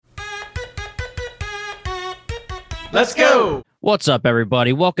Let's go. What's up,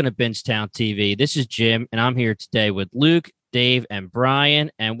 everybody? Welcome to Bingetown TV. This is Jim, and I'm here today with Luke, Dave, and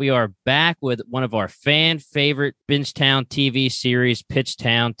Brian, and we are back with one of our fan favorite Bingetown TV series,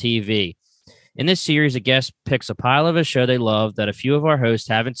 Pitchtown TV. In this series, a guest picks a pile of a show they love that a few of our hosts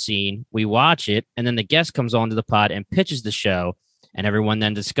haven't seen. We watch it, and then the guest comes onto the pod and pitches the show, and everyone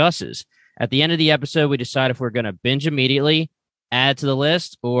then discusses. At the end of the episode, we decide if we're going to binge immediately, add to the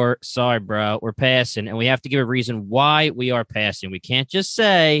list, or sorry, bro, we're passing, and we have to give a reason why we are passing. We can't just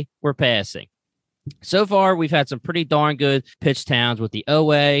say we're passing. So far, we've had some pretty darn good pitch towns with the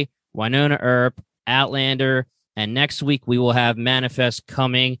OA, Wynonna Earp, Outlander, and next week we will have Manifest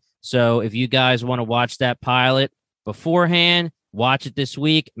coming. So if you guys want to watch that pilot beforehand, watch it this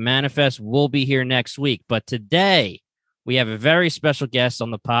week. Manifest will be here next week. But today, we have a very special guest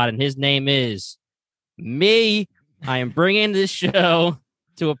on the pod, and his name is me. I am bringing this show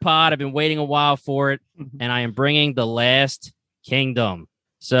to a pod. I've been waiting a while for it, and I am bringing The Last Kingdom.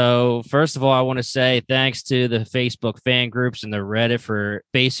 So first of all, I want to say thanks to the Facebook fan groups and the Reddit for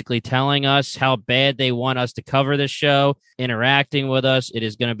basically telling us how bad they want us to cover this show, interacting with us. It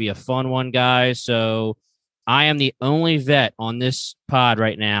is going to be a fun one, guys. So I am the only vet on this pod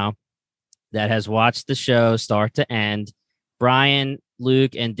right now that has watched the show start to end. Brian,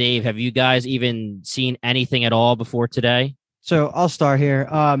 Luke, and Dave, have you guys even seen anything at all before today? So I'll start here.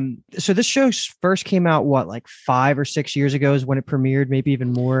 So this show first came out, like 5 or 6 years ago is when it premiered, maybe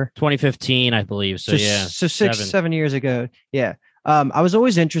even more. 2015, I believe. So yeah. So 7 years ago. Yeah. I was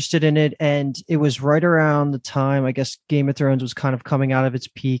always interested in it, and it was right around the time, I guess, Game of Thrones was kind of coming out of its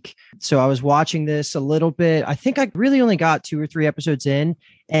peak. So I was watching this a little bit. I think I really only got 2 or 3 episodes in,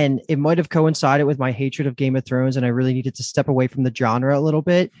 and it might have coincided with my hatred of Game of Thrones, and I really needed to step away from the genre a little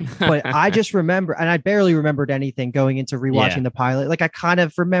bit. But I just remember, and I barely remembered anything going into rewatching the pilot. Like, I kind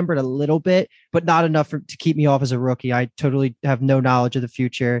of remembered a little bit, but not enough to keep me off as a rookie. I totally have no knowledge of the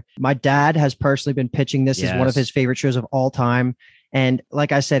future. My dad has personally been pitching this as one of his favorite shows of all time. And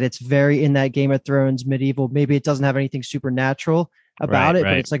like I said, it's very in that Game of Thrones medieval. Maybe it doesn't have anything supernatural about it,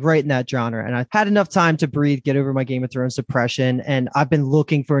 but it's like right in that genre. And I had enough time to breathe, get over my Game of Thrones depression. And I've been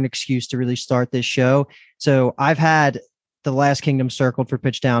looking for an excuse to really start this show. So I've had The Last Kingdom circled for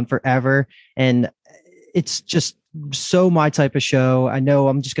Pitchtown forever. And it's just so my type of show. I know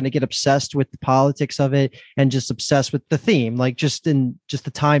I'm just going to get obsessed with the politics of it and just obsessed with the theme, like just in just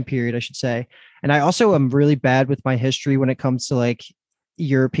the time period, I should say. And I also am really bad with my history when it comes to like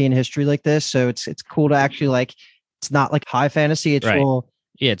European history like this. So it's cool to actually like, it's not like high fantasy. It's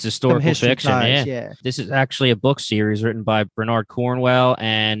it's historical fiction. Yeah. This is actually a book series written by Bernard Cornwell.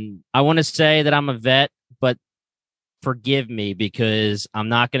 And I want to say that I'm a vet, but forgive me because I'm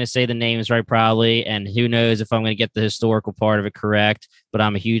not going to say the names right probably. And who knows if I'm going to get the historical part of it correct, but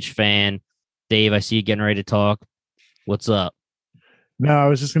I'm a huge fan. Dave, I see you getting ready to talk. What's up? No, I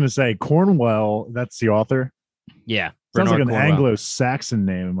was just going to say Cornwell. That's the author. Yeah. Sounds Bernard like an Cornwell. Anglo-Saxon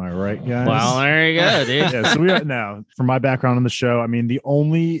name. Am I right, guys? Well, there you go, dude. Yeah, so we are now, from my background on the show, I mean, the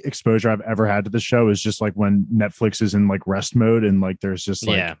only exposure I've ever had to the show is just like when Netflix is in like rest mode and like there's just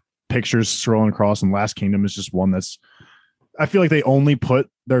like pictures scrolling across, and Last Kingdom is just one that's, I feel like they only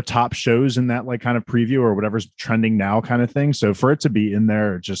put their top shows in that like kind of preview or whatever's trending now kind of thing. So for it to be in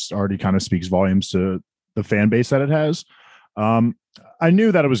there, it just already kind of speaks volumes to the fan base that it has. I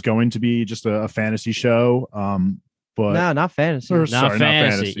knew that it was going to be just a fantasy show. But no, not fantasy. Not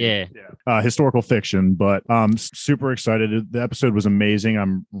fantasy. Yeah. Historical fiction, but super excited. The episode was amazing.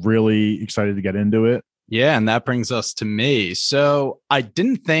 I'm really excited to get into it. Yeah, and that brings us to me. So I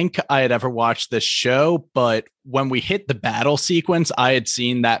didn't think I had ever watched this show, but when we hit the battle sequence, I had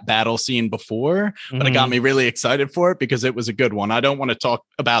seen that battle scene before, but it got me really excited for it because it was a good one. I don't want to talk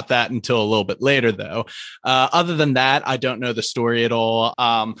about that until a little bit later, though. Other than that, I don't know the story at all.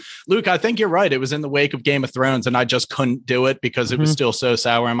 Luke, I think you're right. It was in the wake of Game of Thrones, and I just couldn't do it because it was still so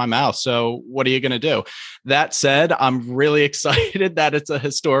sour in my mouth. So what are you going to do? That said, I'm really excited that it's a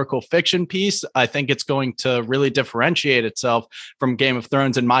historical fiction piece. I think it's going to really differentiate itself from Game of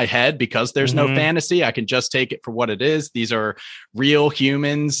Thrones in my head because there's no fantasy. I can just take it for what it is. These are real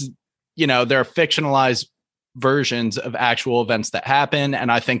humans. You know, they're fictionalized versions of actual events that happen. And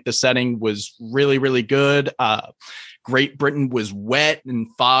I think the setting was really, really good. Great Britain was wet and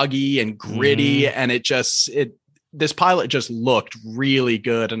foggy and gritty. And this pilot just looked really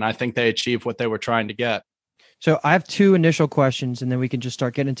good. And I think they achieved what they were trying to get. So I have 2 initial questions, and then we can just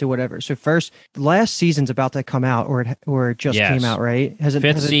start getting into whatever. So first, the last season's about to come out, or it just came out, right? Has it?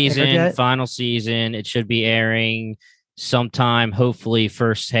 5th season, final season. It should be airing sometime, hopefully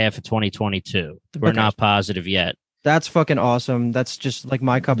first half of 2022. We're not positive yet. That's fucking awesome. That's just like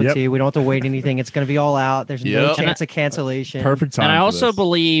my cup of Yep. tea. We don't have to wait anything. It's going to be all out. There's no Yep. chance of cancellation. Perfect time. And I for also this.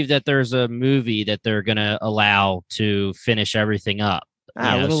 believe that there's a movie that they're going to allow to finish everything up. A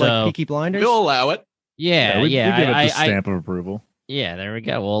Yeah, little so- like Peaky Blinders. We'll allow it. Yeah, we give it the I- stamp of approval. yeah, there we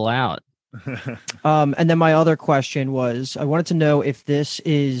go. We'll allow it. And then my other question was, I wanted to know if this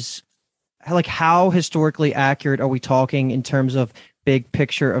is like how historically accurate are we talking in terms of big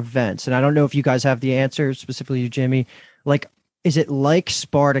picture events? And I don't know if you guys have the answer, specifically you, Jimmy. Like, is it like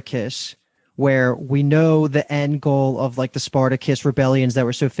Spartacus, where we know the end goal of like the Spartacus rebellions that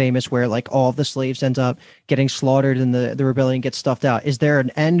were so famous, where like all of the slaves end up getting slaughtered and the rebellion gets stuffed out? Is there an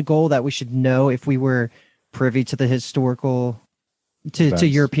end goal that we should know if we were privy to the historical to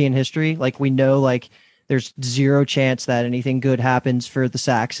European history? Like, we know like there's zero chance that anything good happens for the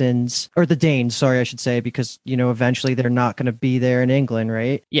Saxons or the Danes, sorry, I should say, because, you know, eventually they're not going to be there in England,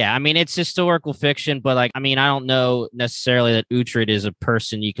 right? Yeah, I mean, it's historical fiction, but like, I mean, I don't know necessarily that Uhtred is a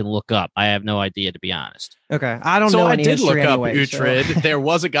person you can look up. I have no idea, to be honest. Okay. I don't So know I any did look history up anyway, so- Uhtred. There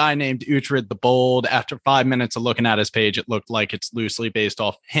was a guy named Uhtred the Bold. After 5 minutes of looking at his page, it looked like it's loosely based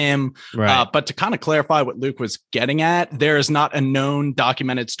off him. Right. But to kind of clarify what Luke was getting at, there is not a known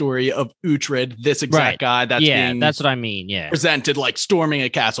documented story of Uhtred, this exact Right. guy that's being that's what I mean. Yeah. presented like storming a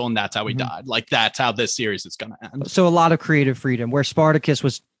castle, and that's how he Mhm. died. Like, that's how this series is going to end. So a lot of creative freedom, where Spartacus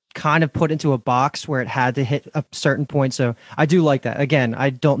was kind of put into a box where it had to hit a certain point. So I do like that. Again, I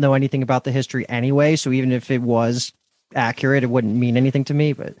don't know anything about the history anyway, so even if it was accurate, it wouldn't mean anything to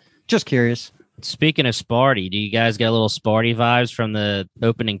me, but just curious. Speaking of Sparty, do you guys get a little Sparty vibes from the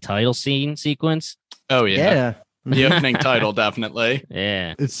opening title scene sequence? Oh, yeah. Yeah. The opening title, definitely.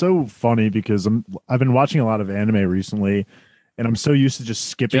 Yeah. It's so funny because I've been watching a lot of anime recently, and I'm so used to just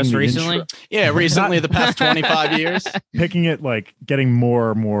skipping Just the recently? intro, Yeah, recently, the past 25 years. picking it, like getting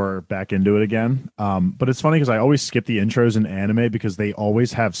more and more back into it again. But it's funny because I always skip the intros in anime because they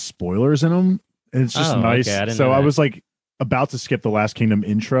always have spoilers in them, and it's just Oh, nice. okay, I didn't So know I that. was like about to skip the Last Kingdom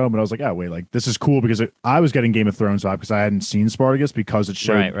intro, but I was like, oh wait, like this is cool because I was getting Game of Thrones vibe because I hadn't seen Spartacus, because it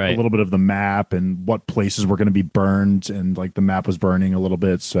showed Right. a little bit of the map and what places were going to be burned, and like the map was burning a little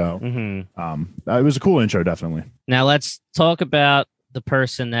bit. So hmm it was a cool intro, definitely. Now let's talk about the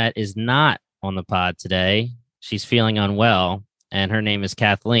person that is not on the pod today. She's feeling unwell, and her name is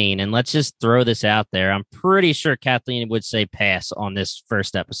Kathleen. And let's just throw this out there. I'm pretty sure Kathleen would say pass on this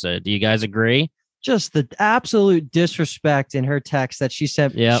first episode. Do you guys agree? Just the absolute disrespect in her text that she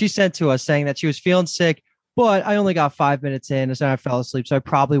sent. Yep. She sent to us saying that she was feeling sick, but I only got 5 minutes in, and so I fell asleep. So I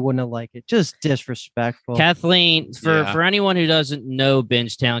probably wouldn't have liked it. Just disrespectful. Kathleen, for Yeah. anyone who doesn't know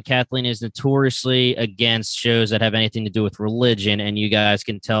Bingetown, Kathleen is notoriously against shows that have anything to do with religion, and you guys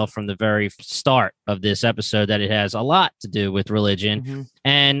can tell from the very start of this episode that it has a lot to do with religion. Mhm.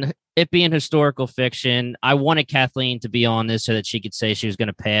 And it being historical fiction, I wanted Kathleen to be on this so that she could say she was going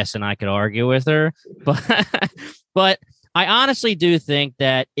to pass and I could argue with her. But I honestly do think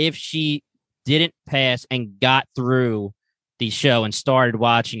that if she didn't pass and got through the show and started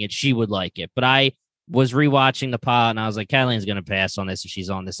watching it, she would like it. But I was rewatching the pod and I was like, Kathleen's going to pass on this if she's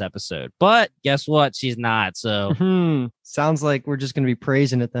on this episode. But guess what? She's not. So, Sounds like we're just going to be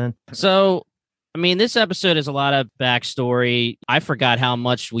praising it then. I mean, this episode is a lot of backstory. I forgot how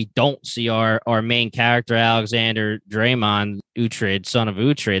much we don't see our main character, Alexander Draymond Uhtred, son of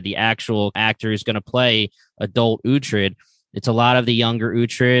Uhtred, the actual actor who's going to play adult Uhtred. It's a lot of the younger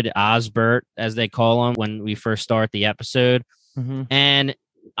Uhtred, Osbert, as they call him when we first start the episode. Mhm. And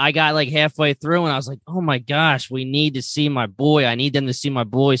I got like halfway through and I was like, oh my gosh, we need to see my boy. I need them to see my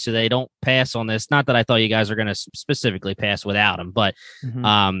boy so they don't pass on this. Not that I thought you guys are going to specifically pass without him, but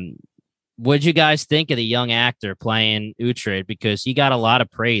Mhm. what'd you guys think of the young actor playing Uhtred? Because he got a lot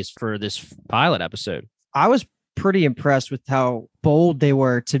of praise for this pilot episode. I was pretty impressed with how bold they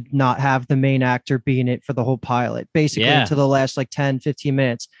were to not have the main actor be in it for the whole pilot, basically Yeah. to the last like 10, 15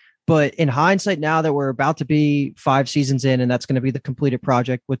 minutes. But in hindsight, now that we're about to be 5 seasons in, and that's going to be the completed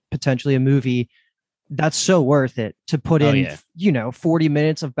project with potentially a movie, that's so worth it to put Oh, in, yeah. 40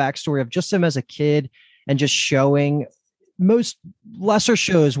 minutes of backstory of just him as a kid and just showing. Most lesser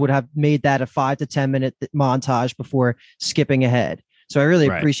shows would have made that a 5 to 10 minute montage before skipping ahead. So I really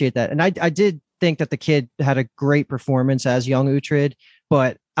Right. appreciate that. And I did think that the kid had a great performance as young Uhtred,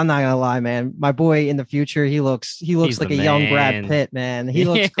 but I'm not gonna lie, man. My boy in the future, he looks He's like a the young man. Brad Pitt, man. He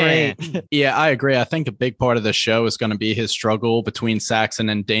looks Yeah. great. Yeah, I agree. I think a big part of the show is going to be his struggle between Saxon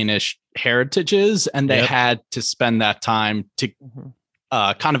and Danish heritages, and they Yep. had to spend that time to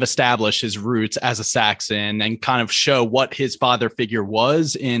kind of establish his roots as a Saxon and kind of show what his father figure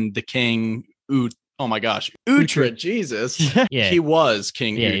was in the king. Oh my gosh, Uhtred, Jesus. Yeah. He was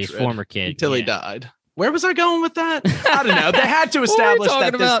King Yeah, Uhtred he's former kid. until he Yeah. died. Where was I going with that? I don't know. They had to establish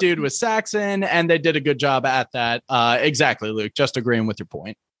that this dude was Saxon, and they did a good job at that. Exactly, Luke. Just agreeing with your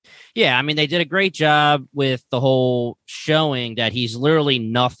point. Yeah, I mean, they did a great job with the whole showing that he's literally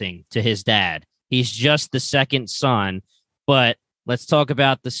nothing to his dad. He's just the second son. But let's talk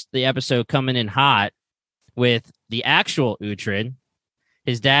about the episode coming in hot with the actual Uhtred.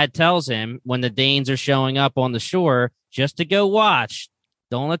 His dad tells him when the Danes are showing up on the shore just to go watch.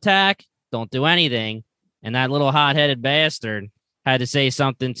 Don't attack. Don't do anything. And that little hot-headed bastard had to say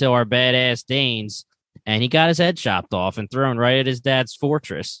something to our badass Danes, and he got his head chopped off and thrown right at his dad's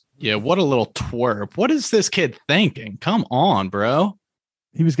fortress. Yeah, what a little twerp. What is this kid thinking? Come on, bro.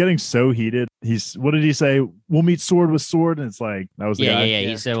 He was getting so heated. What did he say? We'll meet sword with sword. And it's like, that was the guy. Yeah.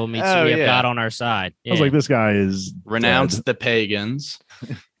 He said, we'll meet sword. We have God on our side. Yeah. I was like, this guy is renounce dead. the pagans.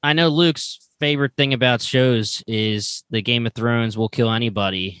 I know Luke's favorite thing about shows is the Game of Thrones will kill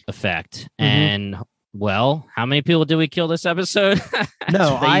anybody effect. Mm-hmm. And well, how many people did we kill this episode?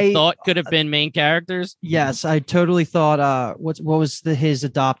 No, I thought could have been main characters. Yes, I totally thought. What was his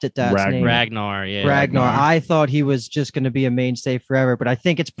adopted dad's name? Ragnar. Yeah, Ragnar. I thought he was just going to be a mainstay forever, but I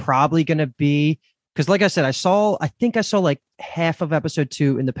think it's probably going to be because, like I said, I think I saw like half of episode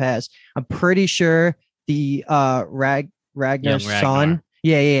 2 in the past. I'm pretty sure the Ragnar's son.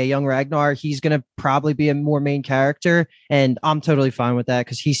 Yeah, young Ragnar. He's going to probably be a more main character, and I'm totally fine with that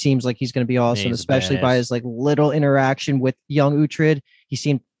because he seems like he's going to be awesome, especially by his like little interaction with young Uhtred. He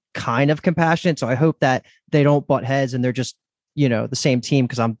seemed kind of compassionate, so I hope that they don't butt heads and they're just, the same team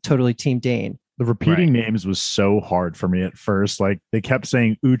because I'm totally Team Dane. The repeating names was so hard for me at first. Like they kept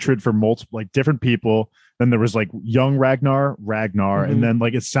saying Uhtred for multiple, like different people. Then there was like young Ragnar, mm-hmm. And then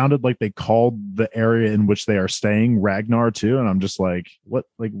like it sounded like they called the area in which they are staying Ragnar too. And I'm just like, what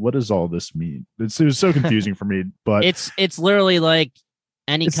does all this mean? It was so confusing for me. But it's literally like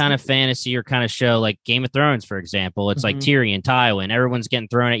any kind of fantasy or kind of show, like Game of Thrones, for example. It's like Tyrion, Tywin. Everyone's getting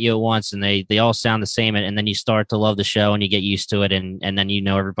thrown at you at once, and they all sound the same. And then you start to love the show, and you get used to it, and then you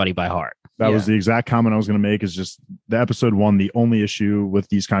know everybody by heart. That was the exact comment I was going to make. Is just the episode 1. The only issue with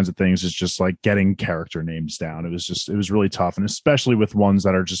these kinds of things is just like getting character names down. It was really tough, and especially with ones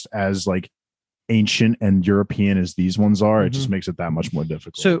that are just as like ancient and European as these ones are, it just makes it that much more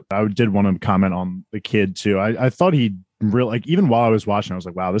difficult. So I did want to comment on the kid too. I thought he really, like, even while I was watching, I was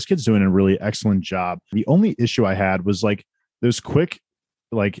like, wow, this kid's doing a really excellent job. The only issue I had was like those quick,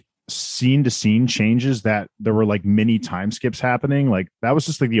 like scene to scene changes that there were like mini time skips happening. Like that was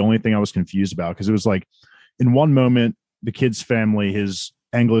just like the only thing I was confused about, because it was like in one moment, the kid's family, his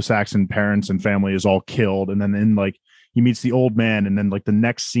Anglo-Saxon parents and family is all killed. And then like he meets the old man, and then like the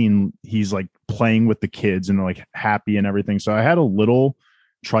next scene, he's like playing with the kids and like happy and everything. So I had a little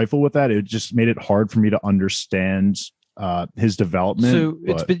trifle with that. It just made it hard for me to understand his development. So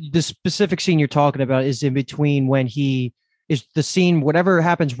it's the specific scene you're talking about is in between when he is the scene, whatever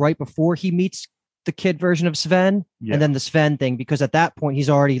happens right before he meets the kid version of Sven, and then the Sven thing, because at that point he's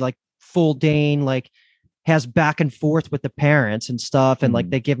already like full Dane, like has back and forth with the parents and stuff. And like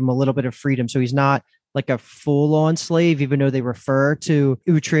they give him a little bit of freedom. So he's not like a full-on slave, even though they refer to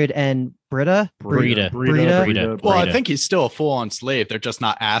Uhtred and Brita. Well, I think he's still a full-on slave. They're just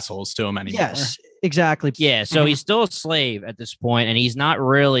not assholes to him anymore. Yes, exactly. Yeah, so he's still a slave at this point, and he's not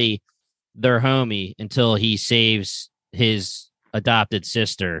really their homie until he saves his adopted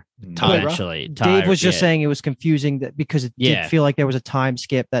sister. Eventually, Dave was just saying it was confusing that because it did feel like there was a time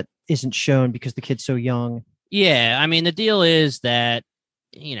skip that isn't shown because the kid's so young. Yeah, I mean, the deal is that,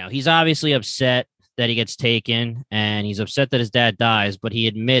 he's obviously upset that he gets taken, and he's upset that his dad dies, but he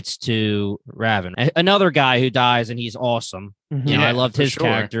admits to Raven, another guy who dies, and he's awesome. I loved his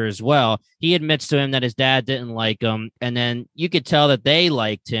character as well. He admits to him that his dad didn't like him, and then you could tell that they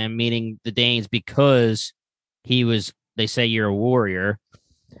liked him, meaning the Danes, because they say you're a warrior.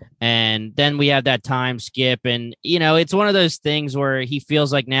 And then we have that time skip, and it's one of those things where he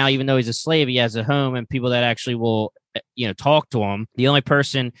feels like now, even though he's a slave, he has a home and people that actually will talk to him. The only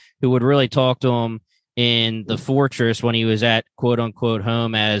person who would really talk to him in the fortress when he was at quote unquote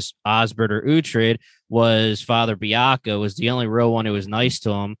home as Osbert or Uhtred was Father Biaka, was the only real one who was nice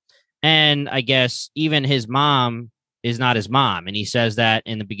to him. And I guess even his mom is not his mom, and he says that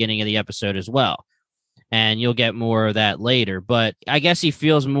in the beginning of the episode as well. And you'll get more of that later. But I guess he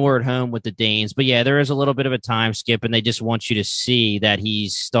feels more at home with the Danes. But yeah, there is a little bit of a time skip, and they just want you to see that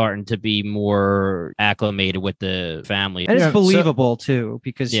he's starting to be more acclimated with the family. And it's believable too,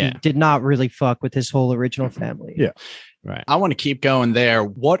 because he did not really fuck with his whole original family. Yeah. Right. I want to keep going there.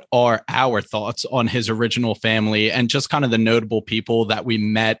 What are our thoughts on his original family and just kind of the notable people that we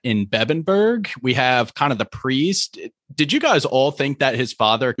met in Bebbanburg? We have kind of the priest. Did you guys all think that his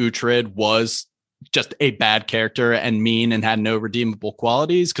father, Uhtred, was just a bad character and mean and had no redeemable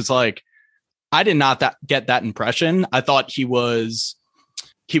qualities. Cause like, I did not get that impression. I thought he was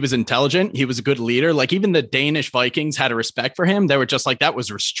intelligent. He was a good leader. Like even the Danish Vikings had a respect for him. They were just like, that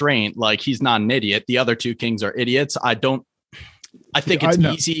was restraint. Like he's not an idiot. The other two kings are idiots. I think it's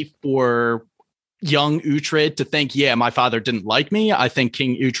easy for young Uhtred to think, yeah, my father didn't like me. I think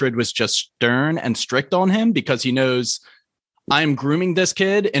King Uhtred was just stern and strict on him because he knows I'm grooming this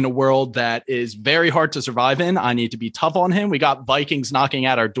kid in a world that is very hard to survive in. I need to be tough on him. We got Vikings knocking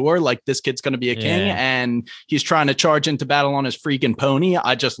at our door. Like this kid's going to be a king and he's trying to charge into battle on his freaking pony.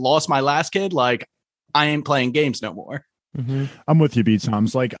 I just lost my last kid. Like I ain't playing games no more. Mm-hmm. I'm with you,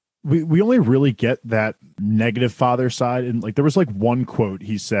 B-Toms. Like we only really get that negative father side. And like, there was like one quote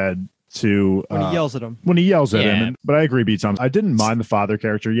he said to when he yells at him. But I agree, B-Toms. I didn't mind the father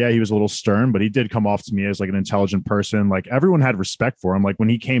character. Yeah, he was a little stern, but he did come off to me as like an intelligent person. Like everyone had respect for him. Like when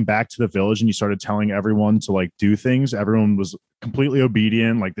he came back to the village and he started telling everyone to like do things, everyone was completely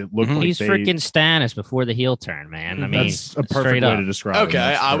obedient. Like it looked like he's freaking Stannis before the heel turn, man. I mean, that's a perfect way to describe it. Okay,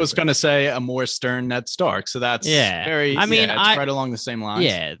 I was going to say a more stern Ned Stark. So that's very. I mean, it's right along the same lines.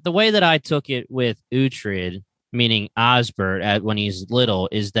 Yeah, the way that I took it with Uhtred, meaning Osbert, when he's little,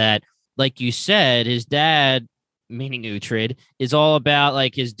 is that, like you said, his dad, meaning Uhtred, is all about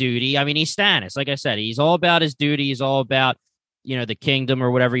like his duty. I mean, he's Stannis. Like I said, he's all about his duty. He's all about, the kingdom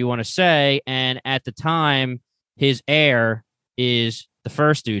or whatever you want to say. And at the time, his heir is the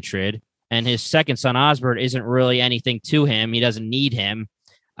first Uhtred, and his second son, Osbert, isn't really anything to him. He doesn't need him.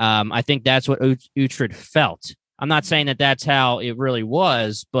 I think that's what Uhtred felt. I'm not saying that that's how it really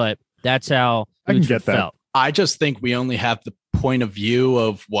was, but that's how Uhtred felt. I just think we only have the point of view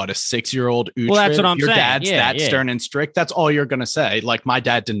of what a 6-year-old Uhtred. Well, that's what I'm Your saying. dad's stern and strict. That's all you're going to say. Like my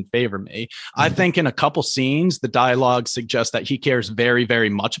dad didn't favor me. I think in a couple scenes, the dialogue suggests that he cares very, very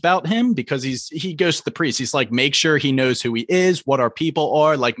much about him because he goes to the priest. He's like, make sure he knows who he is, what our people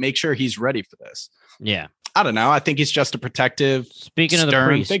are, like make sure he's ready for this. Yeah. I don't know. I think he's just a protective,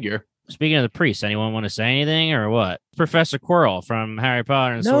 stern figure. Speaking of the priest, anyone want to say anything or what? Professor Quirrell from Harry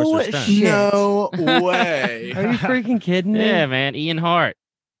Potter and Sorcerer's Stone. No way. Are you freaking kidding me? Yeah, man. Ian Hart.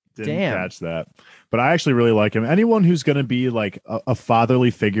 Didn't catch that. But I actually really like him. Anyone who's going to be like a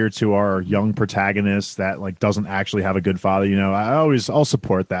fatherly figure to our young protagonist that like doesn't actually have a good father, I'll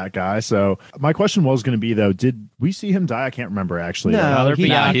support that guy. So my question was going to be though, did we see him die? I can't remember actually. No,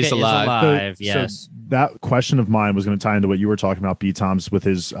 he's alive. Yes. So that question of mine was going to tie into what you were talking about, B-Toms, with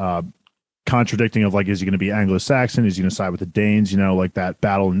his contradicting of like, is he going to be Anglo-Saxon? Is he going to side with the Danes? Like that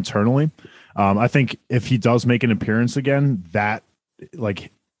battle internally. I think if he does make an appearance again, that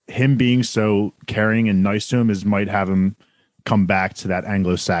like him being so caring and nice to him might have him come back to that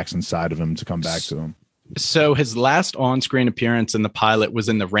Anglo-Saxon side of him to come back to him. So his last on-screen appearance in the pilot was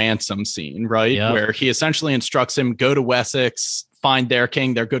in the ransom scene, right? Yep. Where he essentially instructs him, go to Wessex, find their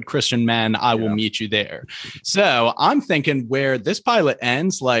king. They're good Christian men. I will meet you there. So I'm thinking where this pilot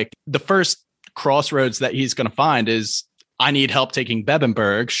ends, like the first crossroads that he's going to find is, I need help taking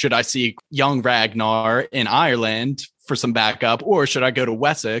Bebbanburg. Should I seek young Ragnar in Ireland for some backup, or should I go to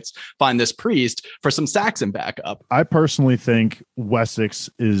Wessex, find this priest for some Saxon backup? I personally think Wessex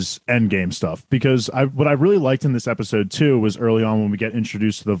is endgame stuff because what I really liked in this episode too was early on when we get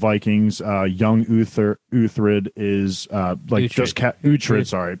introduced to the Vikings. Young Uhtred is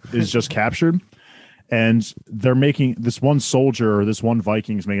is just captured, and they're making this one soldier or this one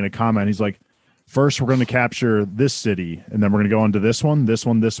Viking is making a comment. He's like, first we're going to capture this city, and then we're going to go on to this one,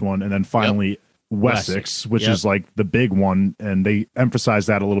 and then finally Wessex, which is like the big one. And they emphasize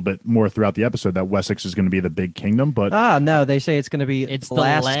that a little bit more throughout the episode, that Wessex is going to be the big kingdom. But no, they say it's going to be the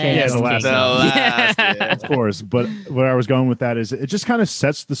last kingdom. Yeah, the last. Of course. But where I was going with that is it just kind of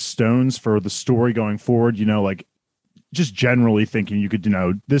sets the stones for the story going forward. Like just generally thinking you could,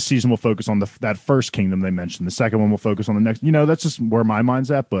 this season will focus on that first kingdom they mentioned. The second one will focus on the next. That's just where my mind's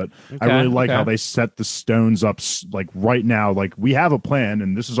at. But I really like how they set the stones up like right now. Like we have a plan,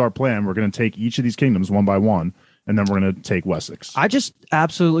 and this is our plan. We're going to take each of these kingdoms one by one, and then we're going to take Wessex. I just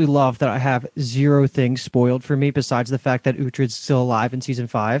absolutely love that I have zero things spoiled for me besides the fact that Uhtred's still alive in season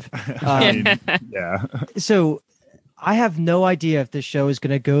 5. Yeah. So I have no idea if this show is going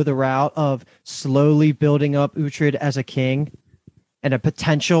to go the route of slowly building up Uhtred as a king and a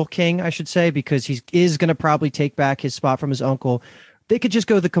potential king, I should say, because he is going to probably take back his spot from his uncle. They could just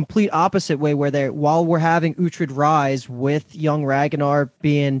go the complete opposite way where while we're having Uhtred rise with young Ragnar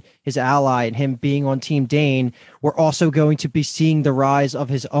being his ally and him being on Team Dane, we're also going to be seeing the rise of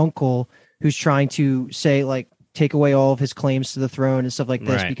his uncle who's trying to say take away all of his claims to the throne and stuff like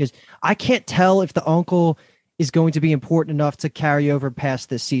this, because I can't tell if the uncle is going to be important enough to carry over past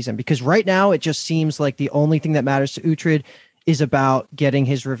this season. Because right now it just seems like the only thing that matters to Uhtred is about getting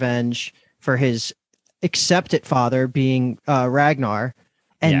his revenge for his accepted father being Ragnar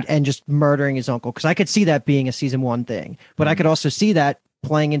and just murdering his uncle. Because I could see that being a season 1 thing, but I could also see that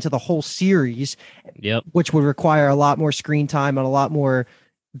playing into the whole series, which would require a lot more screen time and a lot more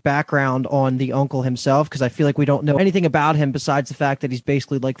background on the uncle himself, because I feel like we don't know anything about him besides the fact that he's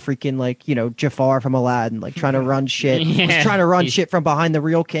basically like freaking like, you know, Jafar from Aladdin, like trying to run shit. He's trying to run shit from behind the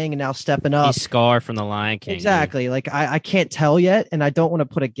real king and now stepping up. He's Scar from the Lion King. Exactly. Dude. Like I can't tell yet, and I don't want to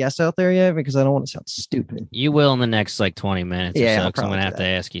put a guess out there yet because I don't want to sound stupid. You will in the next like 20 minutes or so, because I'm gonna have to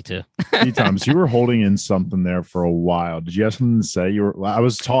ask you to. Times you were holding in something there for a while. Did you have something to say? I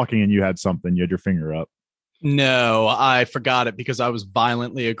was talking and you had something. You had your finger up. No, I forgot it because I was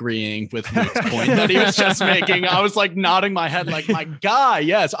violently agreeing with Luke's point that he was just making. I was like nodding my head like, my guy,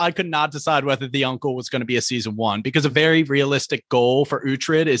 yes. I could not decide whether the uncle was going to be a season 1, because a very realistic goal for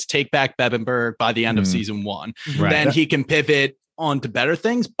Uhtred is take back Bebbanburg by the end of season 1. Right. Then he can pivot on to better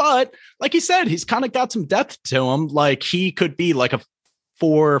things. But like he said, he's kind of got some depth to him. Like he could be like a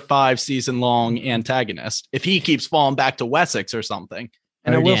 4 or 5 season long antagonist if he keeps falling back to Wessex or something.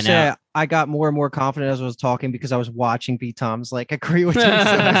 And I will say, I got more and more confident as I was talking because I was watching B. Tom's like agree with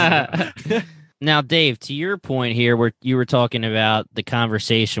you. Now, Dave, to your point here, where you were talking about the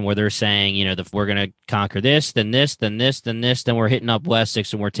conversation where they're saying, you know, we're going to conquer this, then this, then this, then this, then we're hitting up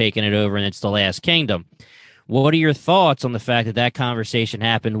Wessex and we're taking it over and it's the last kingdom. What are your thoughts on the fact that that conversation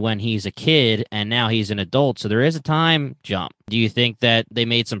happened when he's a kid and now he's an adult? So there is a time jump. Do you think that they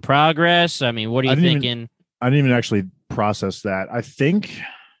made some progress? I mean, what are you thinking? I didn't even actually process that.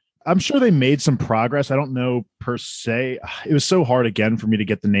 I'm sure they made some progress. I don't know per se. It was so hard again for me to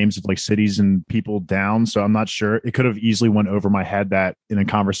get the names of like cities and people down. So I'm not sure. It could have easily went over my head that in a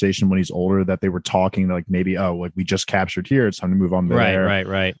conversation when he's older that they were talking like maybe, oh, like we just captured here. It's time to move on to there.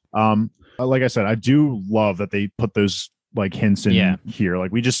 Right. Like I said, I do love that they put those like hints in here.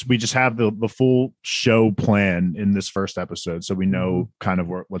 Like we just have the full show plan in this first episode. So we know kind of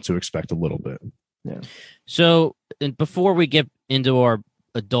what to expect a little bit. Yeah. So before we get into our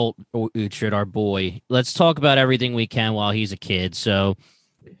adult Uhtred, our boy, let's talk about everything we can while he's a kid. So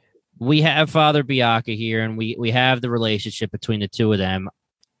we have Father Beocca here, and we have the relationship between the two of them.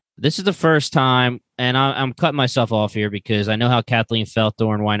 This is the first time, and I'm cutting myself off here because I know how Kathleen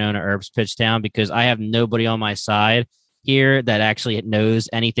Felthor and Wynonna Earps pitched down, because I have nobody on my side here that actually knows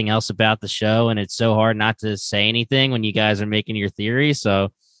anything else about the show, and it's so hard not to say anything when you guys are making your theories. So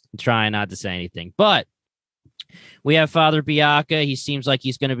I'm trying not to say anything, but we have Father Beocca. He seems like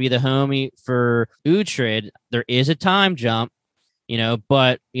he's going to be the homie for Uhtred. There is a time jump, you know,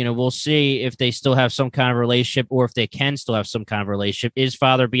 but, you know, we'll see if they still have some kind of relationship or if they can still have some kind of relationship. Is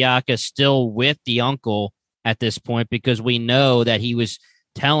Father Beocca still with the uncle at this point? Because we know that he was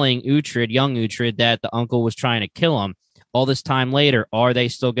telling Uhtred, young Uhtred, that the uncle was trying to kill him. All this time later, are they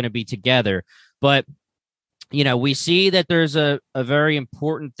still going to be together? But, you know, we see that there's a very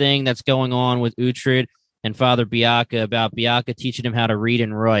important thing that's going on with Uhtred and Father Beocca, about Beocca teaching him how to read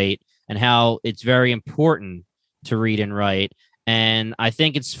and write and how it's very important to read and write. And I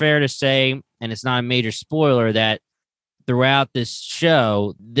think it's fair to say, and it's not a major spoiler, that throughout this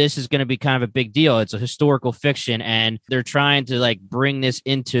show, this is going to be kind of a big deal. It's a historical fiction, and they're trying to like bring this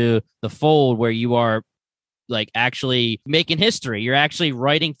into the fold where you are like actually making history. You're actually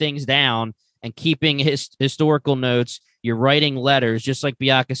writing things down and keeping historical notes. You're writing letters, just like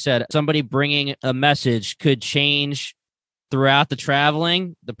Beocca said. Somebody bringing a message could change throughout the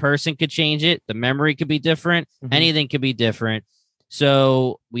traveling. The person could change it. The memory could be different. Anything could be different.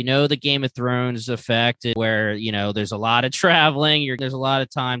 So we know the Game of Thrones effect where, you know, there's a lot of traveling. There's a lot of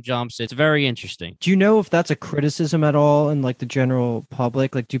time jumps. It's very interesting. Do you know if that's a criticism at all in like the general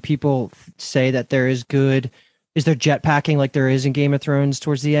public? Like, do people say that there is good? Is there jetpacking like there is in Game of Thrones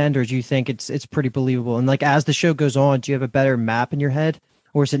towards the end, or do you think it's pretty believable? And like as the show goes on, do you have a better map in your head,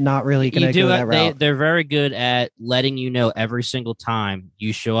 or is it not really going to go that route? They're very good at letting you know every single time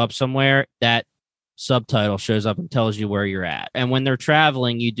you show up somewhere that subtitle shows up and tells you where you're at. And when they're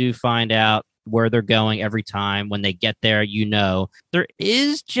traveling, you do find out where they're going every time. When they get there, you know. There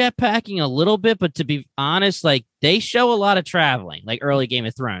is jetpacking a little bit, but to be honest, like they show a lot of traveling, like early Game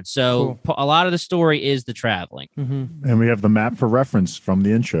of Thrones. So a lot of the story is the traveling. And we have the map for reference from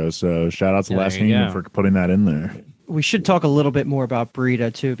the intro. So shout out to Last Kingdom for putting that in there. We should talk a little bit more about Brida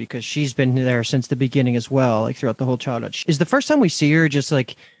too, because she's been there since the beginning as well, like throughout the whole childhood. Is the first time we see her just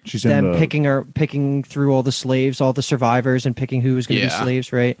like she's them picking through all the slaves, all the survivors, and picking who was going to be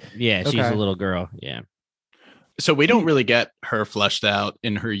slaves, right? Yeah, she's a little girl. Yeah. So we don't really get her fleshed out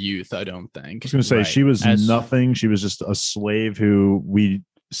in her youth, I don't think. I was going to say, she was nothing. She was just a slave who we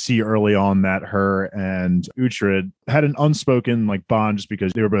see early on that her and Uhtred had an unspoken like bond just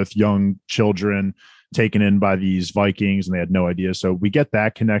because they were both young children taken in by these Vikings and they had no idea. So we get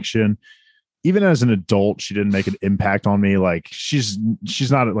that connection. Even as an adult, she didn't make an impact on me. Like she's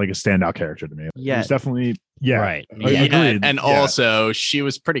not like a standout character to me. Yeah, it was definitely right. Agreed. And also, she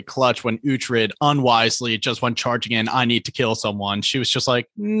was pretty clutch when Uhtred unwisely just went charging in. I need to kill someone. She was just like,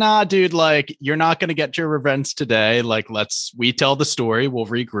 nah, dude. Like you're not gonna get your revenge today. Like we tell the story. We'll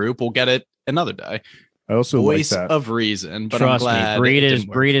regroup. We'll get it another day. I also voice like that. of reason. But trust I'm glad me,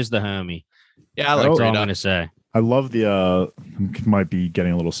 Breed is the homie. Yeah, I like That's all I'm Breed. gonna say. I love the might be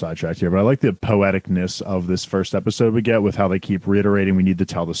getting a little sidetracked here, but I like the poeticness of this first episode we get with how they keep reiterating we need to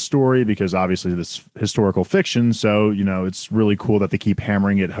tell the story because obviously this historical fiction. So, it's really cool that they keep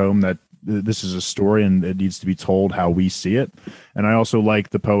hammering it home that this is a story and it needs to be told how we see it. And I also like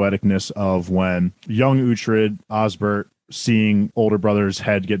the poeticness of when young Uhtred, Osbert, seeing older brother's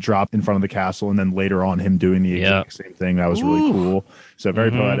head get dropped in front of the castle and then later on him doing the exact same thing. That was really cool. So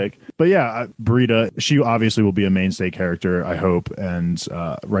very poetic. But yeah, Brita, she obviously will be a mainstay character, I hope. And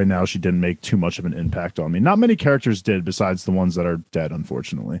right now she didn't make too much of an impact on me. Not many characters did besides the ones that are dead,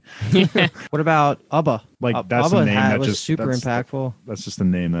 unfortunately. What about Ubba? Like that's Ubba the name that was just super impactful. That's just the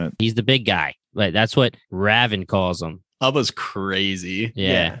name that he's the big guy. Like that's what Raven calls him. Ubba's crazy.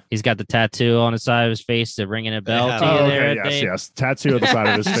 Yeah. He's got the tattoo on the side of his face that ringing a bell to you there. Yes. Tattoo on the side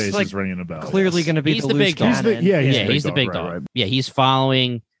of his face is ringing a bell. Clearly going to be he's the big dog. He's the big dog. Right. Yeah, he's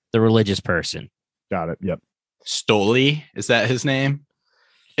following the religious person. Got it. Yep. Stoli, is that his name?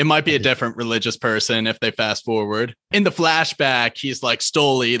 It might be a different religious person if they fast forward. In the flashback, he's like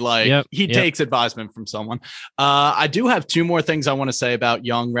Stoli, like he takes advisement from someone. I do have two more things I want to say about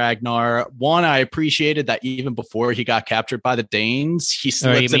young Ragnar. One, I appreciated that even before he got captured by the Danes, he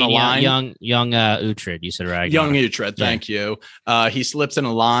slips in a line. Young Uhtred, you said Ragnar. Young Uhtred, thank you. He slips in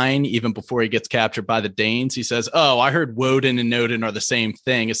a line even before he gets captured by the Danes. He says, "Oh, I heard Woden and Odin are the same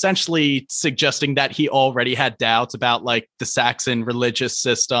thing," essentially suggesting that he already had doubts about like the Saxon religious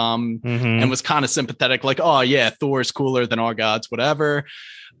system. And was kind of sympathetic, like, oh yeah, Thor's cooler than our gods, whatever.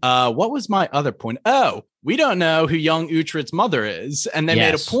 What was my other point? Oh, we don't know who young Uhtred's mother is. And they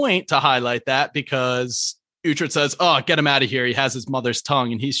made a point to highlight that because Uhtred says, oh, get him out of here. He has his mother's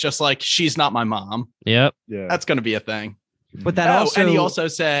tongue. And he's just like, she's not my mom. Yep. Yeah. That's going to be a thing. But that also, and he also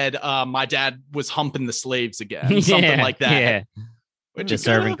said, my dad was humping the slaves again. Something like that. Yeah. The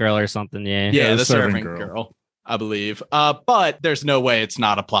servant girl or something. Yeah, the servant girl. I believe. But there's no way it's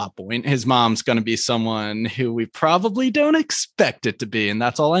not a plot point. His mom's going to be someone who we probably don't expect it to be. And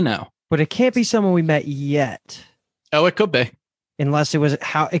that's all I know. But it can't be someone we met yet. Oh, it could be. Unless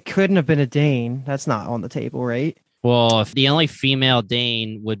it couldn't have been a Dane. That's not on the table, right? Well, if the only female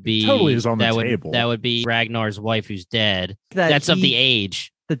Dane would be totally is on the table. That would be Ragnar's wife who's dead. That's of the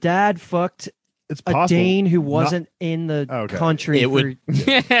age. The dad fucked it's a Dane who wasn't in the country.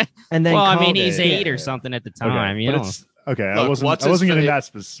 And then I mean, he's 8 or something at the time. Okay. You know. Okay, look, I wasn't getting that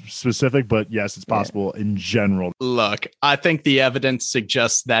specific, but yes, it's possible in general. Look, I think the evidence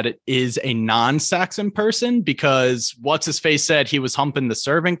suggests that it is a non-Saxon person because what's his face said he was humping the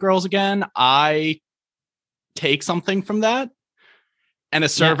servant girls again. I take something from that. And a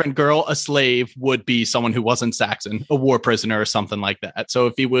servant girl, a slave, would be someone who wasn't Saxon, a war prisoner or something like that. So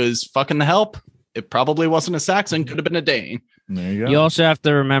if he was fucking the help, it probably wasn't a Saxon, could have been a Dane. There you go. You also have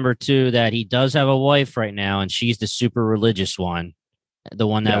to remember, too, that he does have a wife right now, and she's the super religious one. The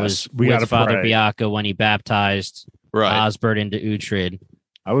one that was with Father Biaka when he baptized Osbert into Uhtred.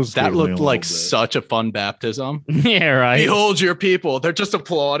 That looked like such a fun baptism. Yeah, right. Behold your people. They're just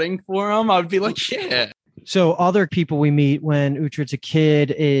applauding for him. I'd be like, yeah. So other people we meet when Uhtred's a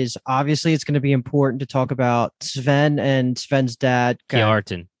kid is obviously it's going to be important to talk about Sven and Sven's dad.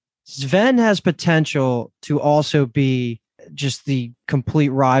 Kjartan. Sven has potential to also be just the complete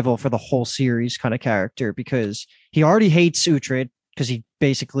rival for the whole series kind of character because he already hates Uhtred because he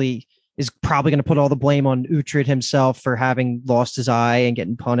basically is probably going to put all the blame on Uhtred himself for having lost his eye and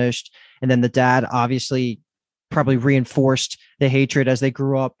getting punished. And then the dad obviously probably reinforced the hatred as they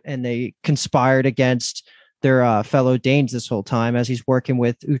grew up and they conspired against their fellow Danes this whole time as he's working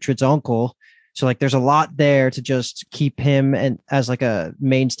with Uhtred's uncle. So like there's a lot there to just keep him and as like a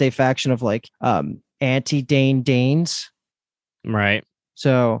mainstay faction of like anti-Dane Danes. Right.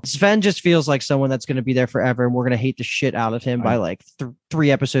 So Sven just feels like someone that's going to be there forever and we're going to hate the shit out of him by like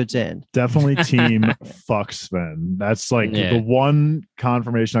 3 episodes in. Definitely team fuck Sven. That's like the one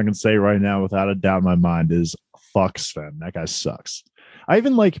confirmation I can say right now without a doubt in my mind is fuck Sven. That guy sucks. I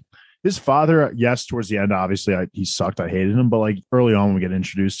even like his father, yes, towards the end, obviously he sucked. I hated him, but like early on when we get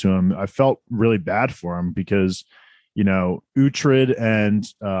introduced to him, I felt really bad for him because, you know, Uhtred and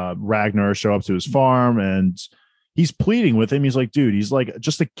Ragnar show up to his farm and he's pleading with him. He's like, dude, he's like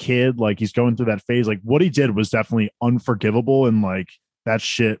just a kid. Like he's going through that phase. Like what he did was definitely unforgivable and like that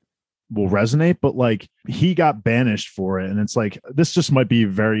shit will resonate, but like he got banished for it. And it's like, this just might be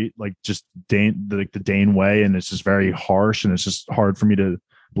very like just the Dane way. And it's just very harsh. And it's just hard for me to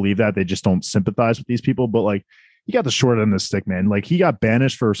believe that they just don't sympathize with these people. But like he got the short end of the stick, man. Like he got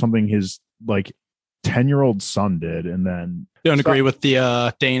banished for something his like 10-year-old son did. And then don't agree with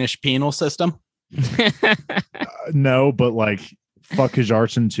the Danish penal system. No, but like fuck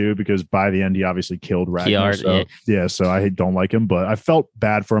Kjartan too, because by the end he obviously killed Ragnar. So I don't like him, but I felt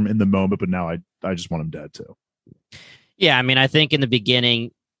bad for him in the moment, but now I just want him dead too. Yeah, I mean, I think in the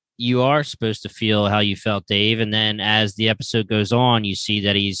beginning you are supposed to feel how you felt, Dave, and then as the episode goes on, you see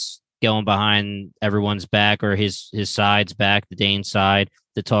that he's going behind everyone's back or his side's back, the Dane side,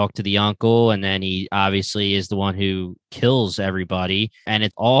 to talk to the uncle, and then he obviously is the one who kills everybody, and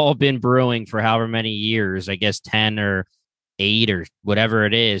it's all been brewing for however many years, I guess 10 or 8 or whatever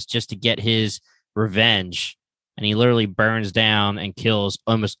it is, just to get his revenge. And he literally burns down and kills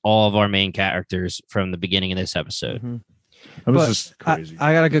almost all of our main characters from the beginning of this episode. Mm-hmm. That was just crazy.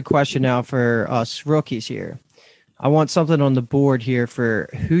 I got a good question now for us rookies here. I want something on the board here for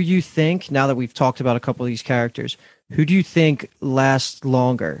who you think, now that we've talked about a couple of these characters, who do you think lasts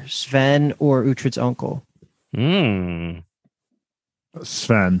longer, Sven or Uhtred's uncle?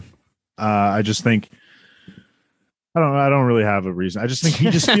 Sven. I just think I don't really have a reason. I just think he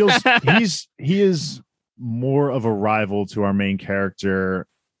just feels he is more of a rival to our main character.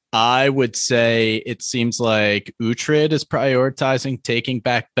 I would say it seems like Uhtred is prioritizing taking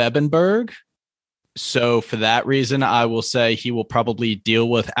back Bebbanburg. So for that reason, I will say he will probably deal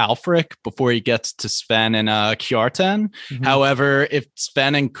with Alfric before he gets to Sven and Kjartan. Mm-hmm. However, if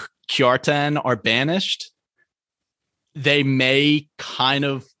Sven and Kjartan are banished, they may kind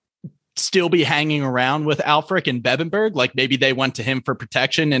of still be hanging around with Alfric and Bebbanburg. Like maybe they went to him for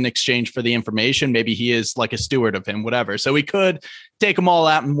protection in exchange for the information. Maybe he is like a steward of him, whatever. So we could take them all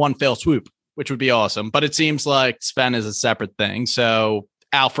out in one fell swoop, which would be awesome. But it seems like Sven is a separate thing. So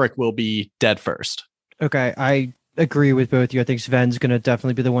Alfric will be dead first. Okay, I agree with both of you. I think Sven's going to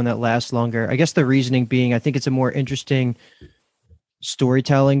definitely be the one that lasts longer. I guess the reasoning being, I think it's a more interesting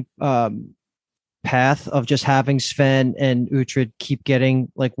storytelling path of just having Sven and Uhtred keep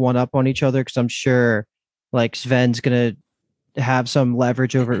getting like one up on each other, because I'm sure like Sven's going to have some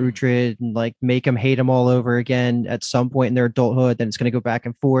leverage over Uhtred and like make him hate him all over again at some point in their adulthood. Then it's going to go back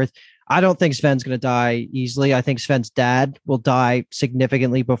and forth. I don't think Sven's going to die easily. I think Sven's dad will die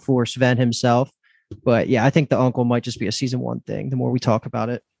significantly before Sven himself. But yeah, I think the uncle might just be a season 1 thing the more we talk about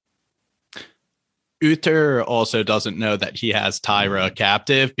it. Uther also doesn't know that he has Tyra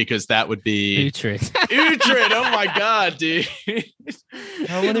captive, because that would be Uhtred. Uhtred, oh my god, dude.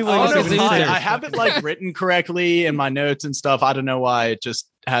 How many ways I have it like written correctly in my notes and stuff. I don't know why it just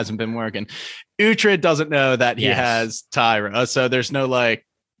hasn't been working. Uhtred doesn't know that he has Tyra, so there's no like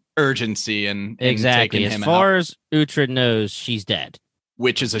urgency in exactly taking as him far out. as Uhtred knows, she's dead,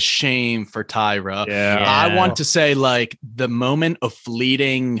 which is a shame for Tyra. Yeah. I want to say like the moment of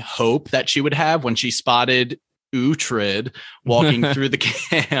fleeting hope that she would have when she spotted Uhtred walking through the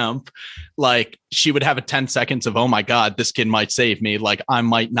camp, like she would have a 10 seconds of, oh my God, this kid might save me. Like I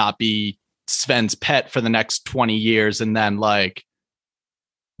might not be Sven's pet for the next 20 years. And then like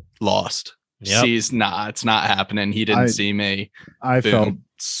lost. Yep. Sees, nah, it's not happening. He didn't see me. I Boom. felt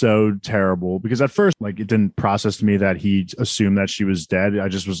so terrible because at first, like, it didn't process to me that he assumed that she was dead. I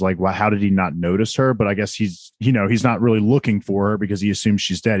just was like, well, how did he not notice her? But I guess he's not really looking for her because he assumes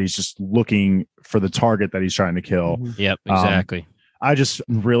she's dead. He's just looking for the target that he's trying to kill. Yep, exactly. I just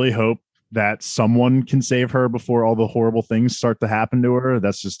really hope that someone can save her before all the horrible things start to happen to her.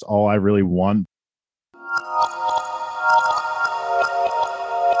 That's just all I really want.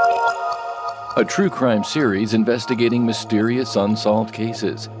 A true crime series investigating mysterious unsolved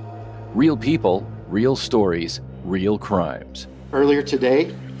cases. Real people, real stories, real crimes. Earlier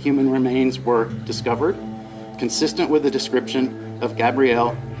today, human remains were discovered, consistent with the description of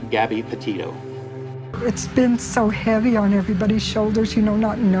Gabrielle "Gabby" Petito. It's been so heavy on everybody's shoulders,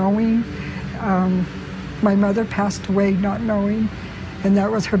 not knowing. My mother passed away not knowing, and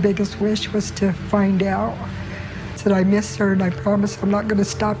that was her biggest wish, was to find out. I said, I miss her, and I promise I'm not going to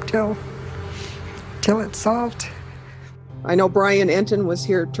stop till it's solved. I know Brian Enton was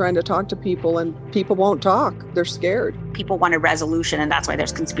here trying to talk to people, and people won't talk. They're scared. People want a resolution, and that's why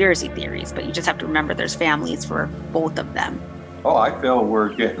there's conspiracy theories. But you just have to remember there's families for both of them. Oh, I feel we're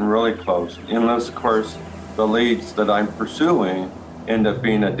getting really close. Unless, of course, the leads that I'm pursuing end up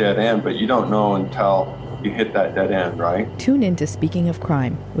being a dead end, but you don't know until you hit that dead end, right? Tune in to Speaking of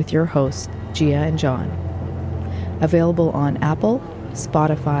Crime with your hosts, Gia and John. Available on Apple,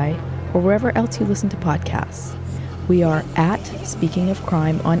 Spotify, or wherever else you listen to podcasts. We are at Speaking of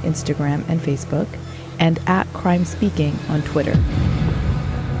Crime on Instagram and Facebook, and at Crime Speaking on Twitter.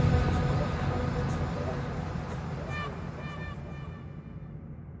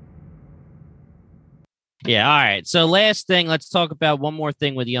 Yeah, all right. So last thing, let's talk about one more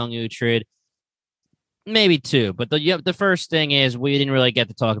thing with young Uhtred. Maybe two, but the first thing is we didn't really get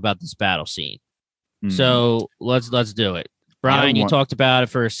to talk about this battle scene. Mm-hmm. So let's do it. Brian, you talked about it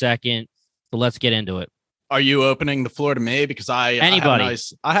for a second, but let's get into it. Are you opening the floor to me? Because I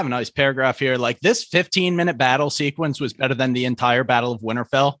have a nice paragraph here. Like, this 15-minute battle sequence was better than the entire Battle of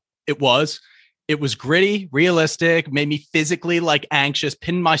Winterfell. It was gritty, realistic, made me physically like anxious,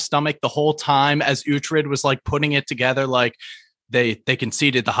 pinned my stomach the whole time as Uhtred was like putting it together. Like, they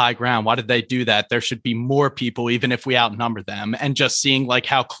conceded the high ground. Why did they do that? There should be more people, even if we outnumber them. And just seeing like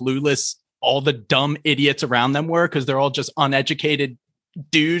how clueless all the dumb idiots around them were, because they're all just uneducated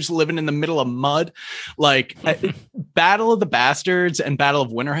dudes living in the middle of mud. Like, Battle of the Bastards and Battle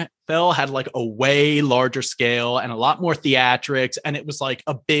of Winterfell had like a way larger scale and a lot more theatrics, and it was like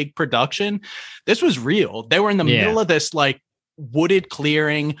a big production. This was real. They were in the middle of this like wooded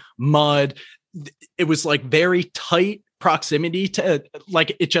clearing, mud. It was like very tight proximity to,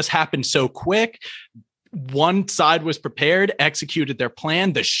 like, it just happened so quick. One side was prepared, executed their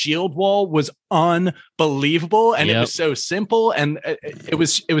plan. The shield wall was unbelievable, and it was so simple, and it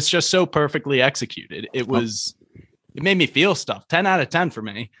was just so perfectly executed. It made me feel stuff. 10 out of 10 for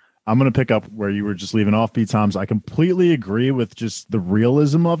me. I'm going to pick up where you were just leaving off, B-Toms. I completely agree with just the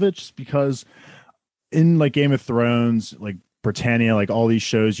realism of it, just because in like Game of Thrones, like Britannia, like all these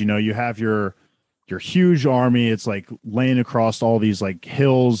shows, you know, you have your huge army. It's like laying across all these like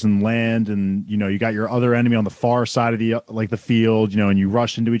hills and land, and you know, you got your other enemy on the far side of the field, you know, and you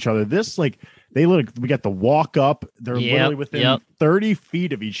rush into each other. This, like, we got the walk up. They're literally within 30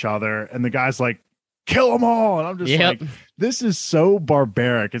 feet of each other, and the guy's like, kill them all. And I'm just like, this is so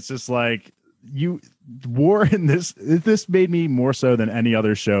barbaric. It's just like, war in this made me, more so than any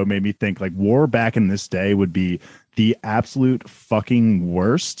other show, made me think like war back in this day would be the absolute fucking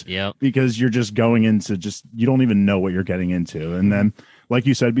worst. Because you're just going into you don't even know what you're getting into. And then, like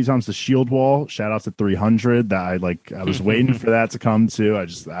you said, B-Toms, the shield wall, shout out to 300, that I was waiting for that to come too.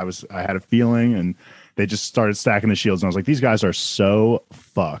 I had a feeling, and they just started stacking the shields, and I was like, these guys are so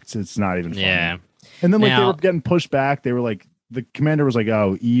fucked. It's not even funny. Yeah. And then, like, they were getting pushed back. They were like, the commander was like,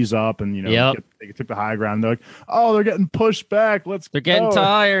 "Oh, ease up," and you know, they took the high ground. They're like, "Oh, they're getting pushed back. They're getting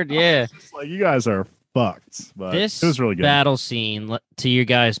tired." Yeah, it's like, you guys are fucked. But this it was really good. Battle scene, to your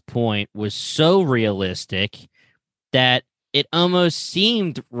guys' point, was so realistic that it almost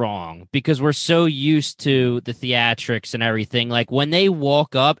seemed wrong, because we're so used to the theatrics and everything. Like, when they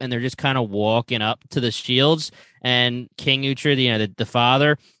walk up and they're just kind of walking up to the shields, and King Uhtred, you know, the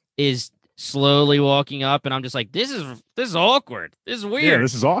father, is slowly walking up, and I'm just like, this is awkward. This is weird. Yeah,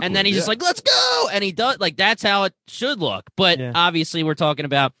 this is awkward. And then he's just like, let's go. And he does, like, that's how it should look. But obviously we're talking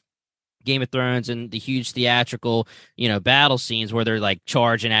about Game of Thrones and the huge theatrical, you know, battle scenes where they're like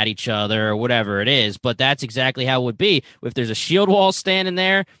charging at each other or whatever it is. But that's exactly how it would be if there's a shield wall standing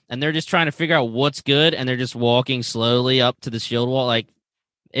there and they're just trying to figure out what's good, and they're just walking slowly up to the shield wall. Like,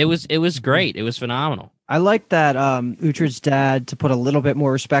 it was great. It was phenomenal. I like that Uhtred's dad, to put a little bit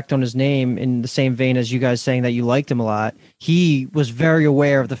more respect on his name, in the same vein as you guys saying that you liked him a lot. He was very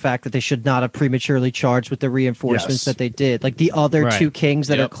aware of the fact that they should not have prematurely charged with the reinforcements that they did. Like the other two kings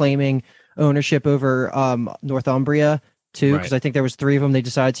that are claiming ownership over Northumbria too, because I think there was 3 of them. They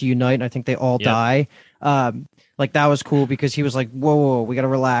decided to unite, and I think they all die. Like, that was cool, because he was like, whoa, we got to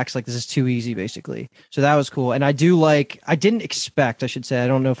relax. Like, this is too easy, basically. So that was cool. And I didn't expect, I should say, I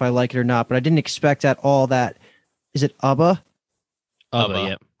don't know if I like it or not, but I didn't expect at all that, is it Ubba? Ubba,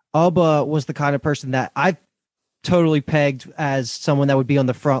 yeah. Ubba was the kind of person that I totally pegged as someone that would be on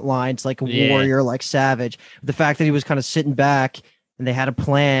the front lines, like a warrior, like savage. The fact that he was kind of sitting back, and they had a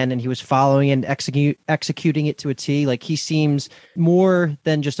plan, and he was following and executing it to a T. Like, he seems more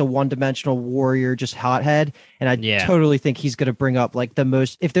than just a one-dimensional warrior, just hothead. And I totally think he's going to bring up like the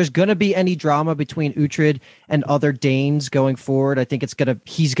most, if there's going to be any drama between Uhtred and other Danes going forward, I think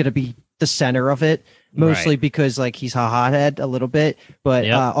he's going to be the center of it, mostly because like he's a hothead a little bit, but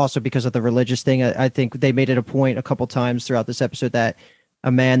also because of the religious thing. I think they made it a point a couple times throughout this episode that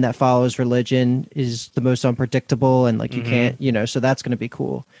a man that follows religion is the most unpredictable, and like you can't, so that's going to be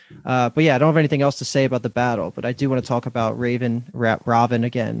cool. But yeah, I don't have anything else to say about the battle, but I do want to talk about Robin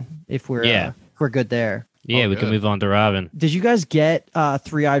again if we're good there. Yeah, we can move on to Robin. Did you guys get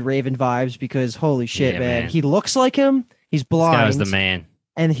Three-Eyed Raven vibes? Because holy shit, man, he looks like him. He's blind. This guy was the man.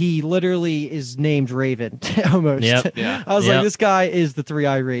 And he literally is named Raven almost. Yep. Yeah. I was like, this guy is the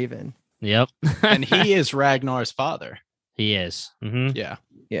Three-Eyed Raven. Yep. And he is Ragnar's father. He is. Mm-hmm. Yeah.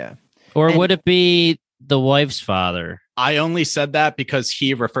 Yeah. Or would it be the wife's father? I only said that because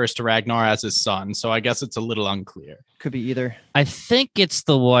he refers to Ragnar as his son. So I guess it's a little unclear. Could be either. I think it's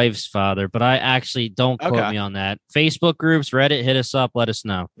the wife's father, but I actually don't quote me on that. Facebook groups, Reddit, hit us up. Let us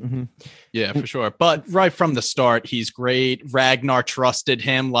know. Mm-hmm. Yeah, for sure. But right from the start, he's great. Ragnar trusted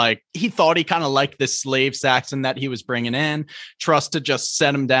him. Like he thought he kind of liked this slave Saxon that he was bringing in. Trust to just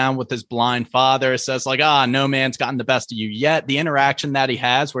set him down with his blind father. Says like, no man's gotten the best of you yet. The interaction that he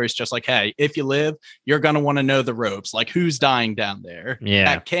has where he's just like, hey, if you live, you're going to want to know the ropes. Like who's dying down there? Yeah.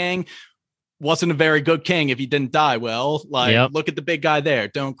 That king wasn't a very good king if he didn't die well. Like, look at the big guy there.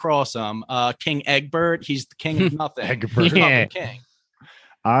 Don't cross him. King Egbert, he's the king of nothing. Egbert. Nothing king.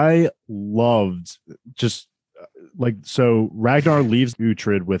 I loved so Ragnar leaves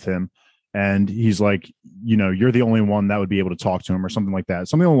Uhtred with him, and he's like, you're the only one that would be able to talk to him or something like that.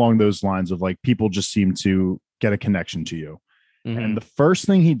 Something along those lines of like, people just seem to get a connection to you. Mm-hmm. And the first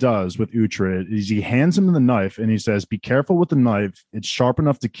thing he does with Uhtred is he hands him the knife and he says, be careful with the knife. It's sharp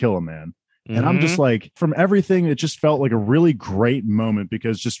enough to kill a man. And I'm just like, from everything, it just felt like a really great moment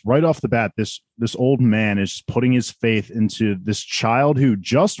because just right off the bat, this old man is just putting his faith into this child who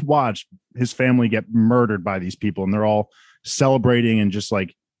just watched his family get murdered by these people. And they're all celebrating and just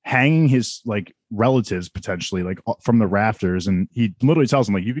like hanging his like relatives potentially like from the rafters. And he literally tells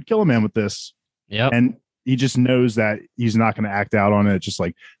him like, you could kill a man with this. Yeah. And he just knows that he's not going to act out on it. Just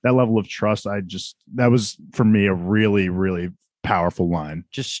like that level of trust. That was for me a really, really powerful line.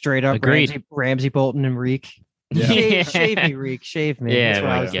 Just straight up Ramsay Bolton and Reek. Yeah. Shave me, Reek. Shave me. Yeah,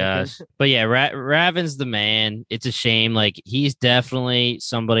 my gosh. But yeah, Raven's the man. It's a shame. Like he's definitely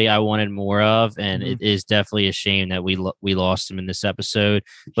somebody I wanted more of, and it is definitely a shame that we lost him in this episode.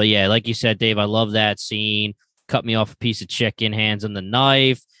 But yeah, like you said, Dave, I love that scene. Cut me off a piece of chicken, hands on the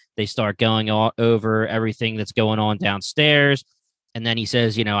knife. They start going over everything that's going on downstairs, and then he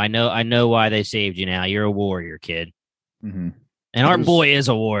says, I know why they saved you. Now you're a warrior, kid. Mm-hmm. And our boy is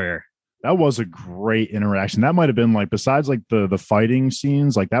a warrior. That was a great interaction. That might have been like, besides like the fighting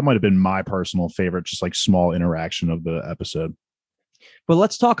scenes, like that might have been my personal favorite, just like small interaction of the episode. But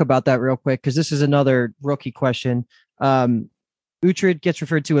let's talk about that real quick, because this is another rookie question. Uhtred gets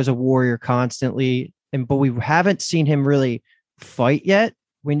referred to as a warrior constantly, but we haven't seen him really fight yet.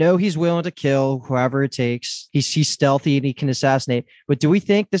 We know he's willing to kill whoever it takes. He's stealthy and he can assassinate. But do we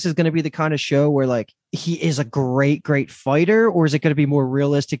think this is going to be the kind of show where like he is a great fighter, or is it going to be more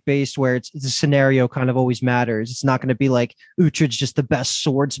realistic based where it's the scenario kind of always matters? It's not going to be like Uhtred's just the best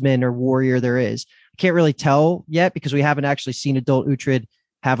swordsman or warrior there is. Can't really tell yet because we haven't actually seen adult Uhtred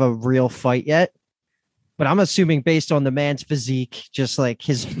have a real fight yet. But I'm assuming based on the man's physique, just like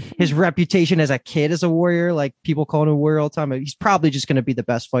his reputation as a kid as a warrior, like people call him a warrior all the time, he's probably just going to be the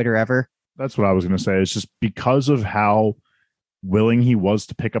best fighter ever. That's what I was going to say. It's just because of how willing he was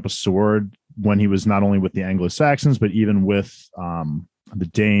to pick up a sword when he was not only with the Anglo-Saxons, but even with the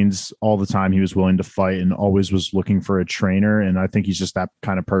Danes all the time. He was willing to fight and always was looking for a trainer. And I think he's just that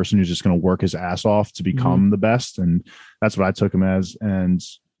kind of person who's just going to work his ass off to become the best. And that's what I took him as. And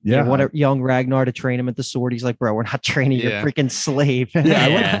yeah, what a young Ragnar to train him at the sword. He's like, bro, we're not training your freaking slave.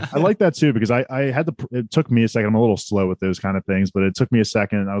 I like that too, because I had to, it took me a second. I'm a little slow with those kind of things, but it took me a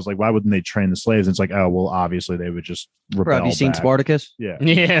second. And I was like, why wouldn't they train the slaves? And it's like, oh, well, obviously they would just rebel. Bro, have you seen Spartacus? Yeah.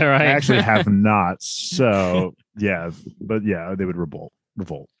 Yeah, right. I actually have not. So yeah, but yeah, they would revolt.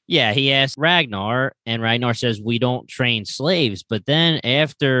 Yeah, he asked Ragnar, and Ragnar says, we don't train slaves. But then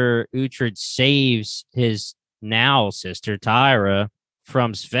after Uhtred saves his now sister, Tyra,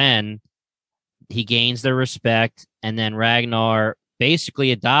 from Sven, he gains their respect, and then Ragnar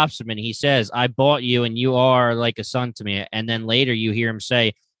basically adopts him, and he says, I bought you, and you are like a son to me. And then later you hear him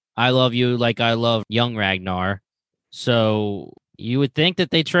say, I love you like I love young Ragnar. So you would think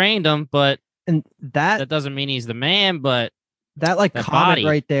that they trained him, but that doesn't mean he's the man. But that like comment body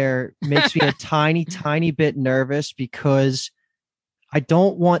right there makes me a tiny bit nervous, because I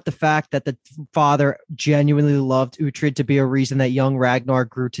don't want the fact that the father genuinely loved Uhtred to be a reason that young Ragnar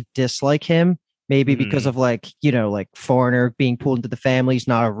grew to dislike him. Maybe because of like foreigner being pulled into the family. He's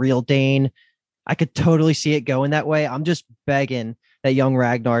not a real Dane. I could totally see it going that way. I'm just begging that young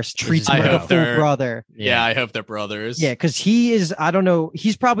Ragnar treats him I like a hope full brother. Yeah, I hope they're brothers. Yeah, because he is, I don't know,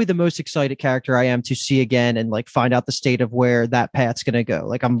 he's probably the most excited character I am to see again and like find out the state of where that path's going to go.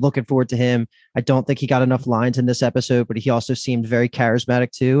 Like, I'm looking forward to him. I don't think he got enough lines in this episode, but he also seemed very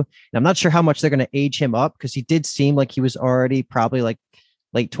charismatic too. And I'm not sure how much they're going to age him up because he did seem like he was already probably like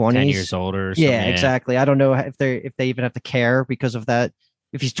late 20s. 10 years older. Or something, yeah, exactly. I don't know if they even have to care because of that.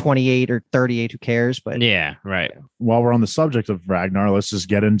 If he's 28 or 38, who cares? But yeah, right. While we're on the subject of Ragnar, let's just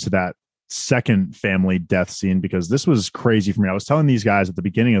get into that second family death scene, because this was crazy for me. I was telling these guys at the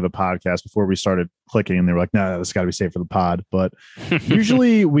beginning of the podcast before we started clicking, and they were like, no, this got to be saved for the pod. But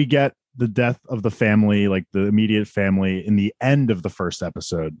usually we get the death of the family, like the immediate family, in the end of the first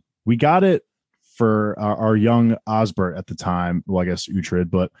episode. We got it for our young Osbert at the time. Well, I guess Uhtred,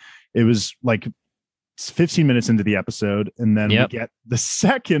 but it was like 15 minutes into the episode, and then we get the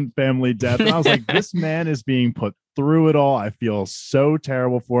second family death. And I was like, this man is being put through it all. I feel so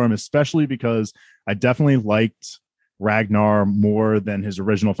terrible for him, especially because I definitely liked Ragnar more than his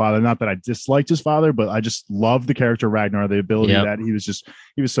original father. Not that I disliked his father, but I just loved the character Ragnar, the ability that he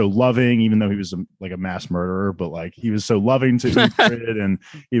was so loving, even though he was like a mass murderer, but like he was so loving to Uhtred, and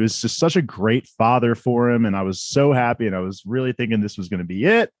he was just such a great father for him. And I was so happy, and I was really thinking this was going to be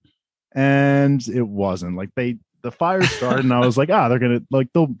it. And it wasn't. Like, the fire started, and I was like, they're gonna, like,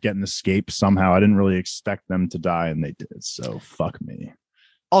 they'll get an escape somehow. I didn't really expect them to die, and they did. So fuck me.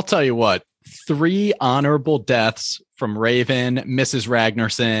 I'll tell you what, 3 honorable deaths from Raven, Mrs.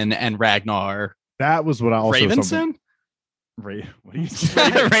 Ragnarsson, and Ragnar. That was what I also Ravenson? What do you say?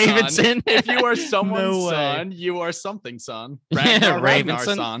 Ravenson. If you are someone's No way. son, you are something son. Ragnar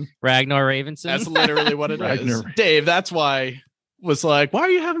Ravenson. son. Ragnar Ravenson. That's literally what it is. Ragnar. Dave, that's why was like, why are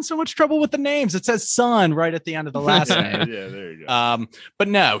you having so much trouble with the names? It says son right at the end of the last name. Yeah, there you go. But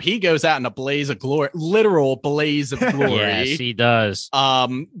no, he goes out in a blaze of glory, literal blaze of glory. Yes, he does.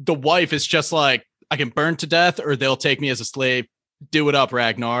 The wife is just like, I can burn to death or they'll take me as a slave. Do it up,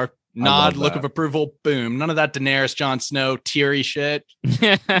 Ragnar. Nod, look of approval. Boom. None of that Daenerys, Jon Snow, teary shit.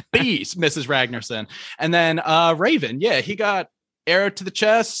 Beast, Mrs. Ragnarsson. And then Raven, yeah, he got arrow to the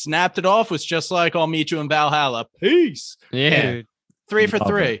chest, snapped it off, was just like, I'll meet you in Valhalla. Peace. Yeah. 3 for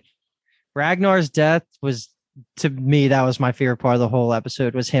 3. Ragnar's death was, to me, that was my favorite part of the whole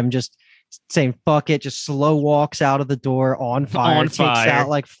episode, was him just saying fuck it, just slow walks out of the door on fire, takes out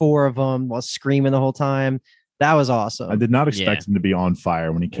like 4 of them while screaming the whole time. That was awesome. I did not expect him to be on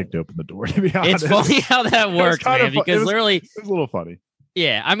fire when he kicked open the door, to be honest. It's funny how that worked, man, because literally it was a little funny.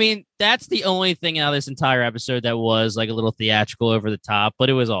 Yeah, I mean, that's the only thing out of this entire episode that was like a little theatrical, over the top, but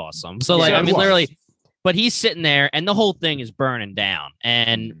it was awesome. So like, I mean, literally, but he's sitting there and the whole thing is burning down,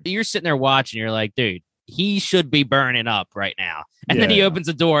 and you're sitting there watching, you're like, dude, he should be burning up right now. And then he opens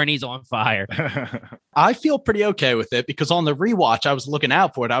the door and he's on fire. I feel pretty okay with it because on the rewatch, I was looking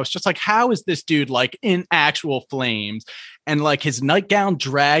out for it. I was just like, how is this dude like in actual flames? And like his nightgown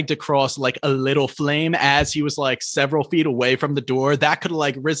dragged across like a little flame as he was like several feet away from the door. That could have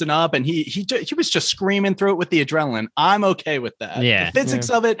like risen up, and he was just screaming through it with the adrenaline. I'm okay with that. Yeah. The physics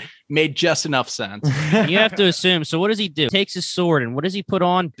of it made just enough sense. You have to assume. So what does he do? He takes his sword, and what does he put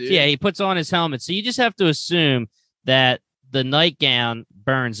on? Dude. Yeah, he puts on his helmet. So you just have to assume that the nightgown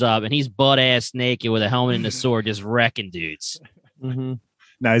burns up and he's butt ass naked with a helmet and a sword, just wrecking dudes. Mm-hmm.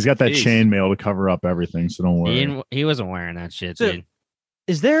 Now he's got that chainmail to cover up everything, so don't worry. He wasn't wearing that shit, So, dude.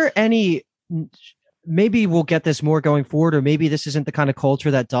 is there any, maybe we'll get this more going forward, or maybe this isn't the kind of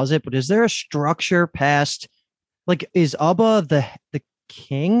culture that does it, but is there a structure past, like, is Ubba the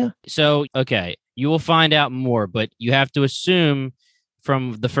king? So, okay, you will find out more, but you have to assume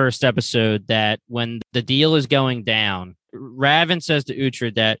from the first episode that when the deal is going down, Raven says to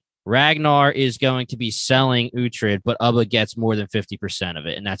Uhtred that Ragnar is going to be selling Uhtred, but Ubba gets more than 50% of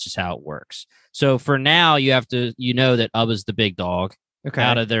it, and that's just how it works. So for now, you know that Ubba's the big dog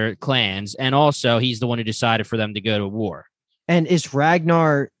out of their clans, and also he's the one who decided for them to go to war. And is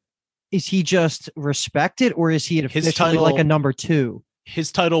Ragnar, is he just respected, or is he officially like a number 2?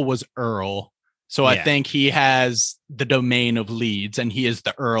 His title was Earl. So I think he has the domain of Leeds, and he is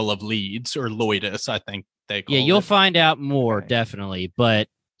the Earl of Leeds, or Lloydus, I think they call it. You'll find out more, definitely, but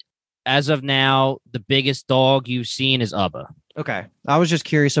as of now, the biggest dog you've seen is Ubba. Okay. I was just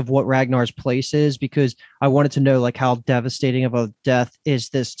curious of what Ragnar's place is, because I wanted to know like how devastating of a death is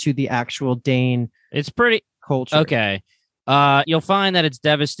this to the actual Dane. It's pretty culture. Okay. You'll find that it's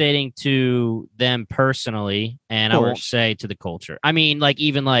devastating to them personally, and I won't say to the culture. I mean, like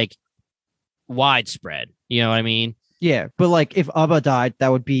even like widespread. You know what I mean? Yeah, but like if Ubba died, that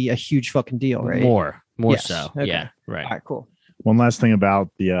would be a huge fucking deal, right? More Yes. so. Okay. Yeah. Right. All right, cool. One last thing about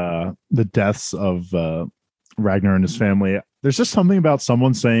the deaths of Ragnar and his family. There's just something about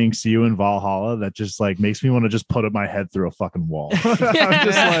someone saying "see you in Valhalla" that just like makes me want to just put my head through a fucking wall. I'm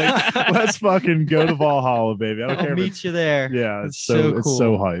just like, let's fucking go to Valhalla, baby. I don't care. I'll meet you there. Yeah, it's so cool. It's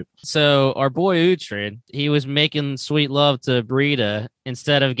so hype. So our boy Uhtred, he was making sweet love to Brita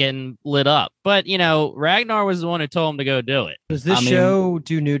instead of getting lit up. But Ragnar was the one who told him to go do it. Does this show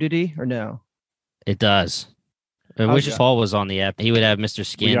do nudity or no? It does. I wish Paul was on the app. He would have Mr.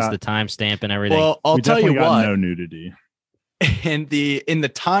 Skins, the timestamp, and everything. Well, I'll tell you what. No nudity. In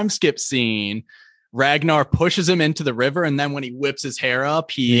the time skip scene, Ragnar pushes him into the river, and then when he whips his hair up,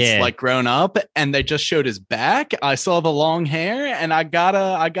 he's like grown up, and they just showed his back. I saw the long hair, and I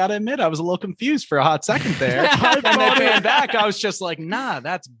gotta admit, I was a little confused for a hot second there. And they panned back, I was just like, nah,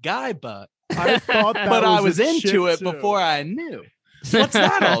 that's guy butt. I thought that but I was too. into it before I knew. What's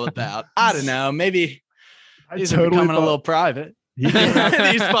that all about? I don't know. Maybe these are becoming a little private. These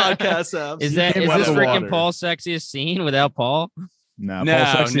podcasts apps. Is this freaking Paul's sexiest scene without Paul? No,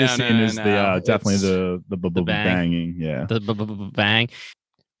 Paul's sexiest scene is definitely the banging. Yeah, the bang.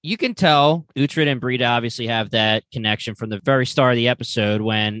 You can tell Uhtred and Brita obviously have that connection from the very start of the episode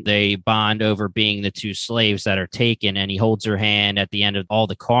when they bond over being the two slaves that are taken, and he holds her hand at the end of all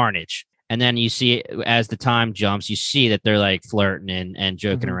the carnage. And then you see, as the time jumps, you see that they're like flirting and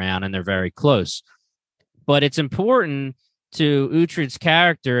joking around, and they're very close. But it's important to Uhtred's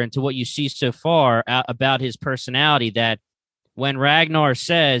character and to what you see so far about his personality that when Ragnar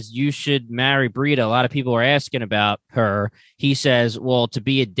says you should marry Brita, a lot of people are asking about her. He says, well, to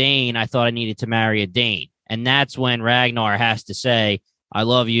be a Dane, I thought I needed to marry a Dane. And that's when Ragnar has to say, I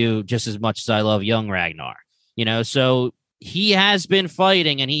love you just as much as I love young Ragnar. So he has been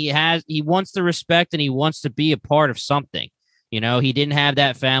fighting, and he wants the respect, and he wants to be a part of something. He didn't have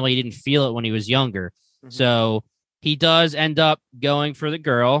that family. He didn't feel it when he was younger. So he does end up going for the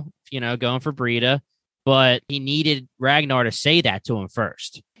girl, going for Brita, but he needed Ragnar to say that to him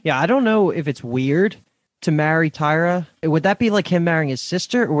first. Yeah, I don't know if it's weird to marry Tyra. Would that be like him marrying his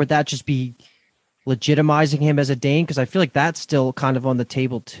sister, or would that just be legitimizing him as a Dane? Because I feel like that's still kind of on the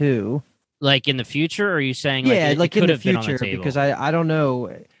table too. Like in the future, or are you saying like in the future? Because I don't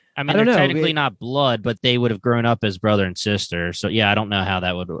know. I mean, they're technically not blood, but they would have grown up as brother and sister. So yeah, I don't know how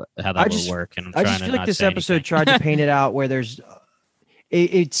that would work. And I just feel like this episode tried to paint it out where there's.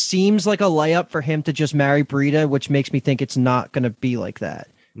 It seems like a layup for him to just marry Brita, which makes me think it's not going to be like that.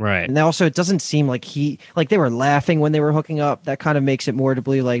 Right. And also, it doesn't seem like they were laughing when they were hooking up. That kind of makes it more to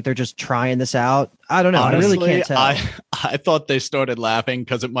believe like they're just trying this out. I don't know. Honestly, I really can't tell. I thought they started laughing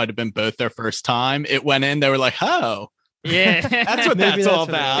because it might have been both their first time. It went in. They were like, oh. Yeah, that's what that's all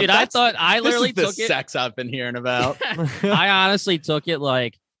about. Dude, I literally took the sex I've been hearing about. I honestly took it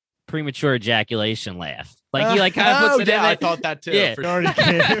like premature ejaculation laugh. Like he like kind of puts it in. I thought that too. Yeah.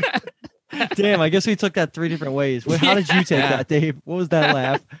 Damn, I guess we took that 3 different ways. How did you take that, Dave? What was that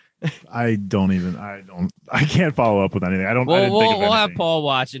laugh? I can't follow up with anything. I didn't think of anything. We'll have Paul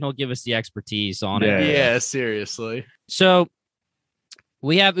watch and he'll give us the expertise on it. Yeah, seriously. So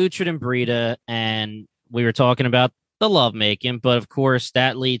we have Uhtred and Brita, and we were talking about the lovemaking, but of course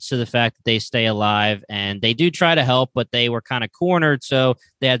that leads to the fact that they stay alive, and they do try to help, but they were kind of cornered, so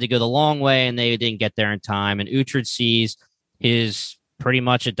they had to go the long way, and they didn't get there in time. And Uhtred sees his pretty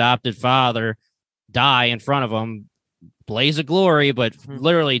much adopted father die in front of him, blaze of glory, but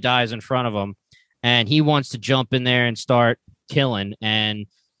literally dies in front of him, and he wants to jump in there and start killing, and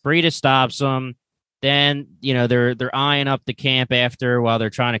Brita stops him. Then, they're eyeing up the camp after while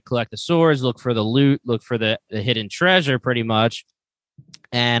they're trying to collect the swords, look for the loot, look for the hidden treasure pretty much.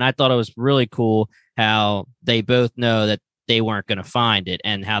 And I thought it was really cool how they both know that they weren't going to find it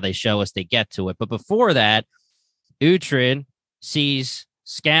and how they show us they get to it. But before that, Uhtred sees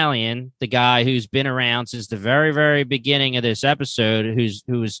Scallion, the guy who's been around since the very, very beginning of this episode,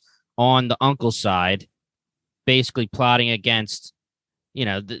 who's on the uncle's side, basically plotting against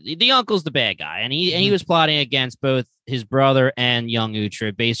the uncle's the bad guy, and he was plotting against both his brother and young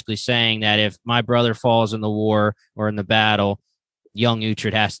Uhtred, basically saying that if my brother falls in the war or in the battle, young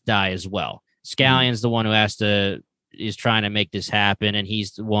Uhtred has to die as well. Scallion's the one who is trying to make this happen, and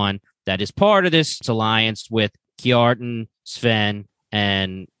he's the one that is part of this alliance with Kjartan, Sven,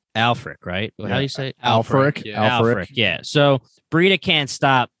 and Alfric, right? Yeah. How do you say it? Alfric? Alfric, yeah. So Brita can't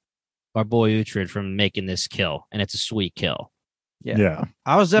stop our boy Uhtred from making this kill, and it's a sweet kill. Yeah.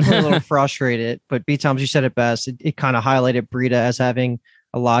 I was definitely a little frustrated, but B-Toms, you said it best. It kind of highlighted Brita as having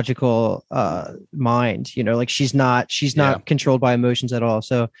a logical mind, like she's not controlled by emotions at all.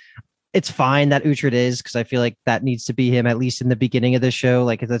 So it's fine that Uhtred is, because I feel like that needs to be him, at least in the beginning of the show.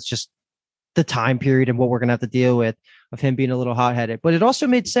 Like that's just the time period and what we're going to have to deal with of him being a little hot-headed. But it also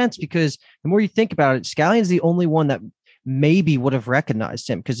made sense because the more you think about it, Scallion's the only one that maybe would have recognized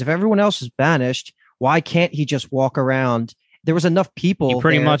him. Because if everyone else is banished, why can't he just walk around? There was enough people. He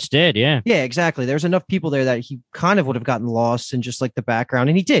pretty much did, yeah. Yeah, exactly. There's enough people there that he kind of would have gotten lost in just like the background.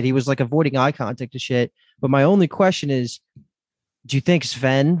 And he did. He was like avoiding eye contact and shit. But my only question is, do you think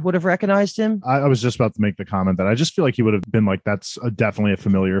Sven would have recognized him? I was just about to make the comment that I just feel like he would have been like, that's definitely a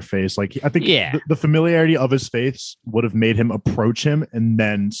familiar face. Like, I think the familiarity of his face would have made him approach him, and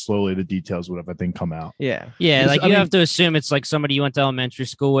then slowly the details would have, I think, come out. Yeah. Yeah. Like, you have to assume it's like somebody you went to elementary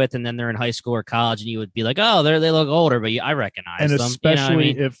school with, and then they're in high school or college, and you would be like, oh, they look older, but I recognize them.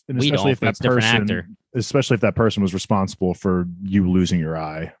 Especially if that person, especially if that person was responsible for you losing your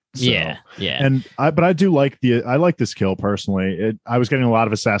eye. So, yeah. And I do like this kill personally. I was getting a lot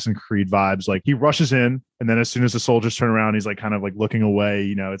of Assassin's Creed vibes. Like, he rushes in, and then as soon as the soldiers turn around, he's like kind of like looking away.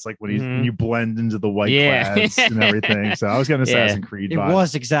 You know, it's like when you blend into the white clads and everything. So I was getting Assassin's Creed vibes. It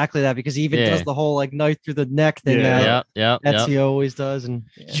was exactly that, because he even does the whole like knife through the neck thing. He always does. And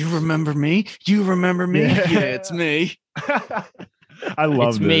you remember me? You remember me? Yeah, it's me. I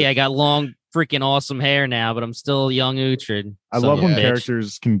love it. Me. I got long, freaking awesome hair now, but I'm still young Uhtred. I love when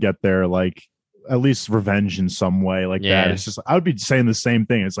characters can get their like at least revenge in some way like that. It's just, I would be saying the same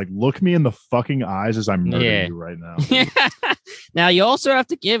thing. It's like, look me in the fucking eyes as I'm murdering you right now. Now, you also have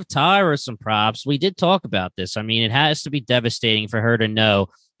to give Tyra some props. We did talk about this. I mean, it has to be devastating for her to know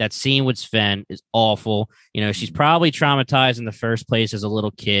that scene with Sven is awful. You know, she's probably traumatized in the first place as a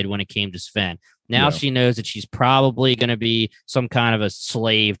little kid when it came to Sven. Now she knows that she's probably going to be some kind of a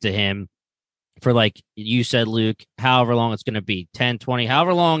slave to him for, like you said, Luke, however long it's going to be, 10, 20,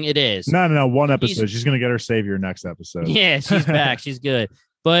 however long it is. No. One episode. She's going to get her savior next episode. Yeah, she's back. She's good.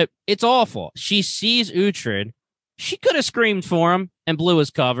 But it's awful. She sees Uhtred. She could have screamed for him and blew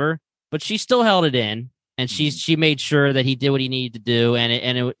his cover, but she still held it in. And she made sure that he did what he needed to do. And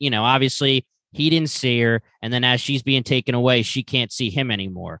it, you know, obviously he didn't see her. And then as she's being taken away, she can't see him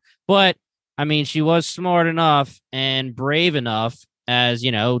anymore. But I mean, she was smart enough and brave enough, as,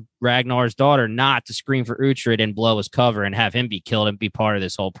 you know, Ragnar's daughter, not to scream for Uhtred and blow his cover and have him be killed and be part of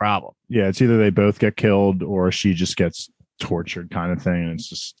this whole problem. Yeah, it's either they both get killed or she just gets tortured kind of thing. And it's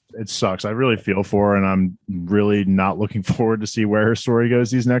just, it sucks. I really feel for her, and I'm really not looking forward to see where her story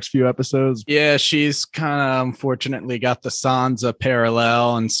goes these next few episodes. Yeah, she's kind of unfortunately got the Sansa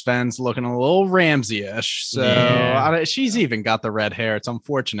parallel, and Sven's looking a little Ramsay-ish. So she's even got the red hair. It's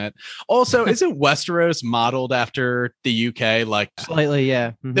unfortunate. Also, isn't Westeros modeled after the UK? Like, slightly, yeah.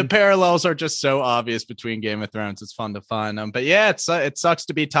 Mm-hmm. The parallels are just so obvious between Game of Thrones. It's fun to find them. But yeah, it sucks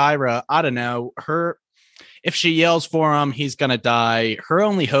to be Tyra. I don't know. If she yells for him, he's going to die. Her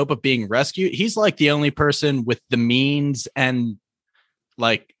only hope of being rescued, he's like the only person with the means and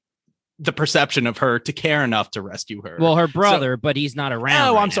like the perception of her to care enough to rescue her. Well, her brother, but he's not around.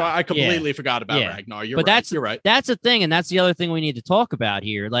 Oh, right I'm sorry. I completely forgot about Ragnar. You're right. That's the thing. And that's the other thing we need to talk about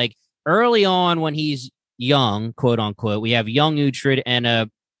here. Like, early on when he's young, quote unquote, we have young Uhtred and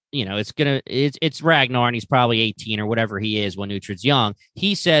it's Ragnar, and he's probably 18 or whatever he is when Uhtred's young.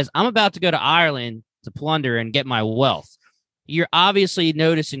 He says, I'm about to go to Ireland to plunder and get my wealth. You're obviously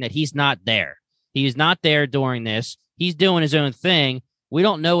noticing that he's not there. He's not there during this. He's doing his own thing. We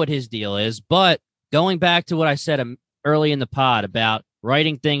don't know what his deal is, but going back to what I said early in the pod about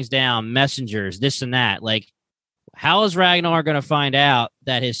writing things down, messengers, this and that, like, how is Ragnar going to find out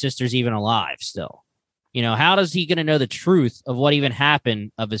that his sister's even alive still? You know, how is he going to know the truth of what even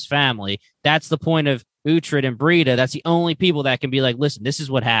happened of his family? That's the point of Uhtred and Brida. That's the only people that can be like, listen, this is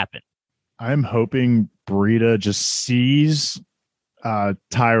what happened. I'm hoping Brida just sees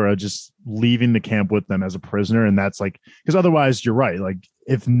Tyra just leaving the camp with them as a prisoner. And that's like, because otherwise you're right. Like,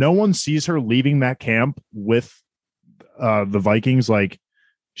 if no one sees her leaving that camp with the Vikings, like,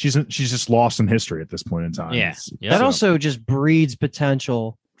 she's just lost in history at this point in time. Yeah. That also just breeds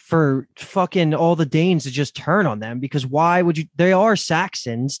potential for fucking all the Danes to just turn on them, because why would you? They are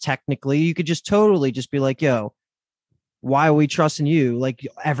Saxons, technically. You could just totally just be like, yo, why are we trusting you? Like,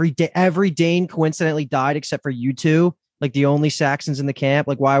 every Dane coincidentally died except for you two, like the only Saxons in the camp.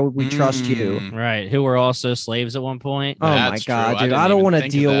 Like, why would we trust you? Right. Who were also slaves at one point. Oh my God, dude. I don't want to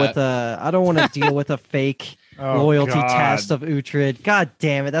deal with a fake loyalty test of Uhtred. God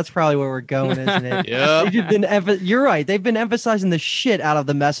damn it. That's probably where we're going, isn't it? Yeah. You're right. They've been emphasizing the shit out of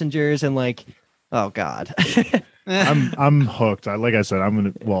the messengers and like, oh God. I'm hooked. Like I said,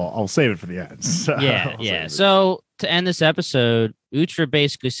 I'll save it for the end. So yeah. So to end this episode, Uhtred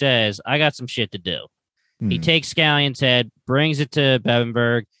basically says, I got some shit to do. He takes Scallion's head, brings it to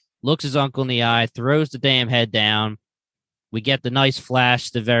Bebbanburg, looks his uncle in the eye, throws the damn head down. We get the nice flash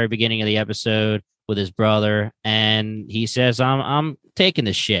at the very beginning of the episode with his brother, and he says, I'm taking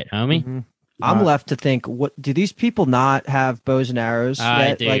this shit, homie. I'm left to think, what do these people not have bows and arrows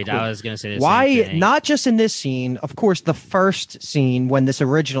yet? Dude, like, I was gonna say this. Why not just in this scene? Of course, the first scene when this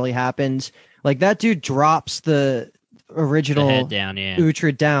originally happens, like that dude drops the original head down, yeah.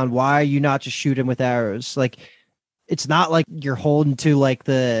 Uhtred down. Why are you not just shoot him with arrows? Like, it's not like you're holding to like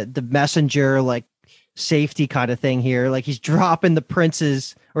the messenger like safety kind of thing here. Like he's dropping the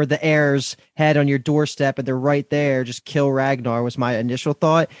prince's or the heir's head on your doorstep and they're right there. Just kill Ragnar was my initial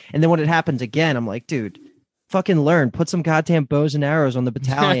thought. And then when it happens again, I'm like, dude, fucking learn, put some goddamn bows and arrows on the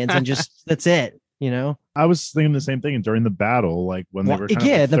battalions and just that's it. You know, I was thinking the same thing during the battle, like when they were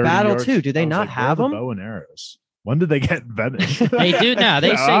the battle too. Do they not have them? Bow and arrows. When did they get invented? They do now.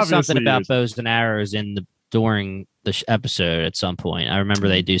 They say something about used. bows and arrows during the episode at some point. I remember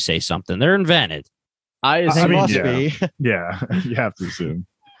they do say something. They're invented. I must be. Yeah, you have to assume.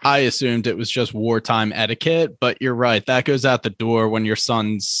 I assumed it was just wartime etiquette, but you're right. That goes out the door when your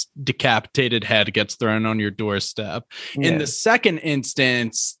son's decapitated head gets thrown on your doorstep. Yeah. In the second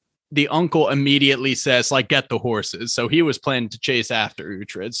instance, the uncle immediately says, like, get the horses. So he was planning to chase after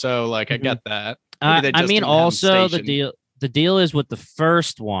Uhtred. So, like, I get that. I mean, also the deal is with the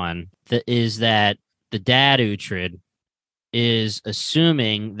first one that is that the dad Uhtred is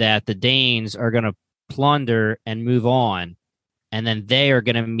assuming that the Danes are going to plunder and move on, and then they are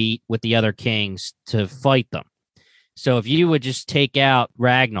going to meet with the other kings to fight them. So if you would just take out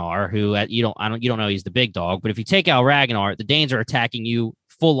Ragnar, who you don't know he's the big dog, but if you take out Ragnar, the Danes are attacking you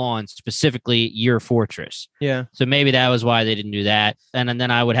full on, specifically your fortress. Yeah. So maybe that was why they didn't do that. And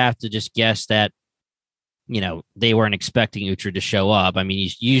then I would have to just guess that, you know, they weren't expecting Uhtred to show up. I mean, you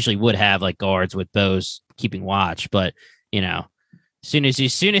usually would have like guards with bows keeping watch, but you know, as soon as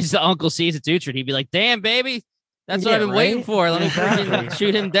the uncle sees it's Uhtred, he'd be like, "Damn, baby, that's what I've been waiting for. Let me freaking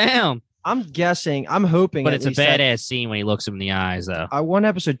shoot him down." I'm hoping, but it's a badass scene when he looks him in the eyes, though. I want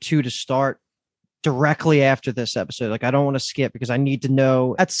episode 2 to start directly after this episode. Like, I don't want to skip because I need to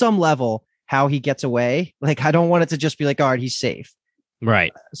know at some level how he gets away. Like, I don't want it to just be like, all right, he's safe.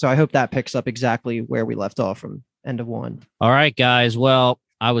 Right. So I hope that picks up exactly where we left off from end of 1. All right, guys. Well,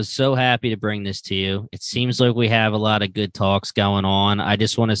 I was so happy to bring this to you. It seems like we have a lot of good talks going on. I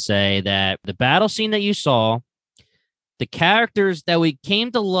just want to say that the battle scene that you saw, the characters that we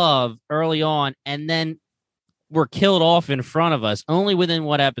came to love early on and then were killed off in front of us only within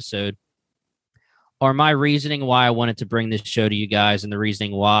what episode, are my reasoning why I wanted to bring this show to you guys and the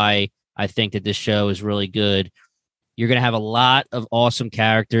reasoning why I think that this show is really good. You're going to have a lot of awesome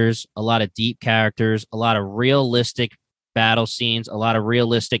characters, a lot of deep characters, a lot of realistic battle scenes, a lot of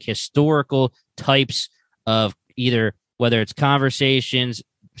realistic historical types of either whether it's conversations,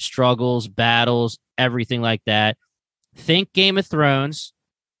 struggles, battles, everything like that. Think Game of Thrones,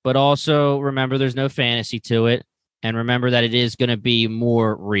 but also remember there's no fantasy to it. And remember that it is going to be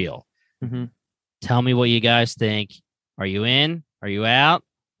more real. Mm-hmm. Tell me what you guys think. Are you in? Are you out?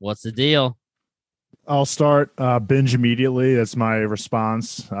 What's the deal? I'll start binge immediately. That's my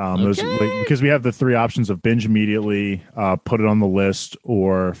response. Because we have the 3 options of binge immediately, put it on the list,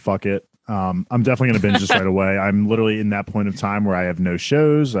 or fuck it. I'm definitely going to binge this right away. I'm literally in that point of time where I have no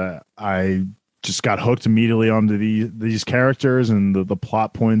shows. I just got hooked immediately onto these characters and the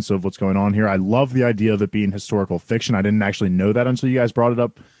plot points of what's going on here. I love the idea of it being historical fiction. I didn't actually know that until you guys brought it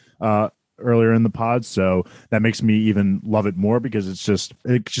up earlier in the pod, so that makes me even love it more because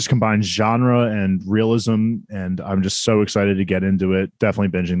it just combines genre and realism, and I'm just so excited to get into it.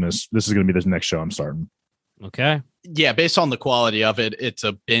 Definitely binging this. This is going to be the next show I'm starting. Okay. Yeah, based on the quality of it, it's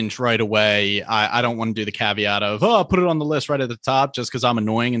a binge right away. I don't want to do the caveat of, put it on the list right at the top just because I'm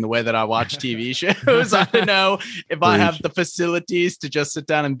annoying in the way that I watch TV shows. I don't know if I have the facilities to just sit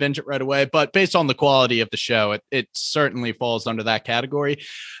down and binge it right away. But based on the quality of the show, it certainly falls under that category.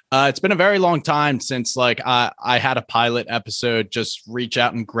 It's been a very long time since I had a pilot episode just reach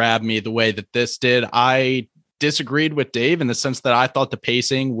out and grab me the way that this did. I disagreed with Dave in the sense that I thought the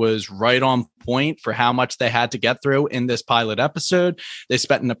pacing was right on point for how much they had to get through in this pilot episode. They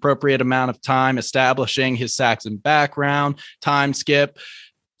spent an appropriate amount of time establishing his Saxon background, time skip,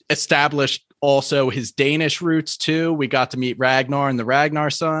 established also his Danish roots too. We got to meet Ragnar and the Ragnar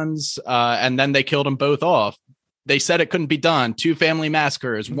sons, and then they killed them both off. They said it couldn't be done. 2 family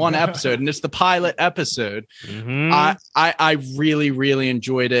massacres, 1 episode, and it's the pilot episode. Mm-hmm. I really, really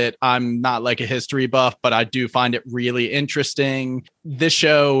enjoyed it. I'm not like a history buff, but I do find it really interesting. This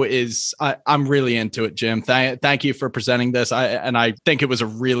show is, I'm really into it, Jim. Thank you for presenting this. I think it was a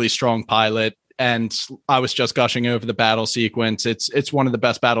really strong pilot. And I was just gushing over the battle sequence. It's one of the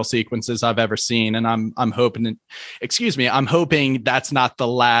best battle sequences I've ever seen. And I'm hoping that's not the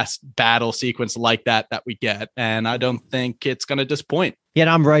last battle sequence like that we get. And I don't think it's going to disappoint.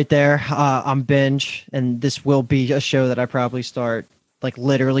 Yeah, I'm right there. I'm binge, and this will be a show that I probably start like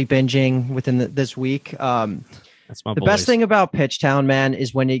literally binging within this week. That's my the best thing about Pitchtown, man,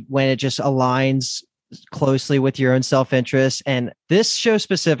 is when it just aligns closely with your own self-interest. And this show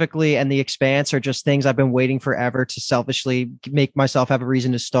specifically and The Expanse are just things I've been waiting forever to selfishly make myself have a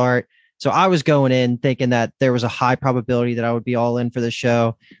reason to start. So I was going in thinking that there was a high probability that I would be all in for the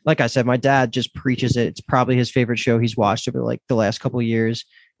show. Like I said, my dad just preaches it. It's probably his favorite show he's watched over like the last couple of years.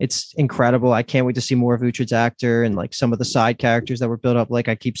 It's incredible. I can't wait to see more of Uhtred's actor and like some of the side characters that were built up. Like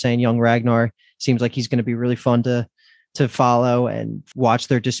I keep saying, young Ragnar seems like he's going to be really fun to follow and watch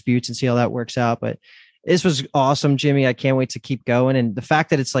their disputes and see how that works out. But this was awesome, Jimmy. I can't wait to keep going. And the fact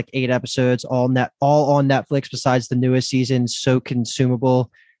that it's like 8 episodes, all on Netflix besides the newest season, so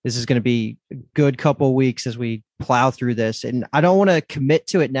consumable. This is going to be a good couple of weeks as we plow through this. And I don't want to commit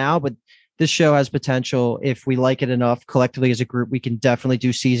to it now, but this show has potential. If we like it enough collectively as a group, we can definitely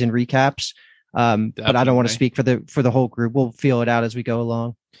do season recaps. But I don't want to speak for the whole group. We'll feel it out as we go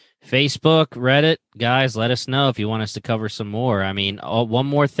along. Facebook, Reddit, guys, let us know if you want us to cover some more. I mean, one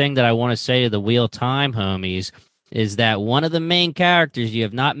more thing that I want to say to the Wheel Time homies is that one of the main characters, you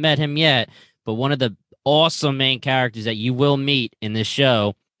have not met him yet, but one of the awesome main characters that you will meet in this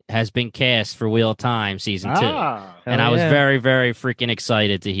show has been cast for Wheel Time season 2. And I was very, very freaking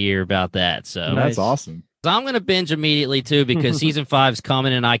excited to hear about that. So that's awesome. So I'm going to binge immediately, too, because season 5 is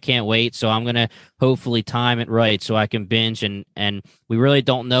coming and I can't wait. So I'm going to hopefully time it right so I can binge. And we really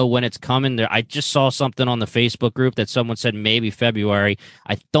don't know when it's coming. I just saw something on the Facebook group that someone said maybe February.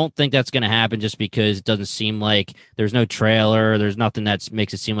 I don't think that's going to happen just because it doesn't seem like there's no trailer. There's nothing that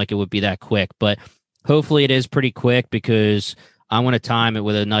makes it seem like it would be that quick. But hopefully it is pretty quick because I want to time it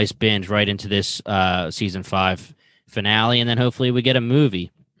with a nice binge right into this season 5 finale. And then hopefully we get a movie.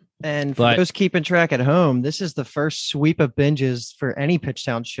 And for those keeping track at home, this is the first sweep of binges for any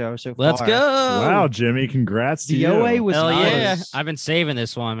Pitchtown show so far. Let's go. Wow, Jimmy. Congrats to you. The OA was nice. Yeah. I've been saving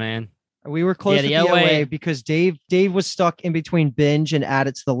this one, man. We were close to the OA because Dave was stuck in between binge and add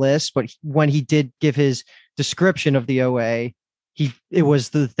it to the list. But when he did give his description of the OA, it was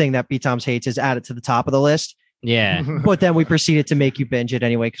the thing that B Toms hates is add it to the top of the list. Yeah. But then we proceeded to make you binge it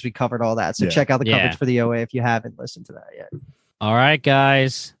anyway because we covered all that. So check out the coverage for the OA if you haven't listened to that yet. All right,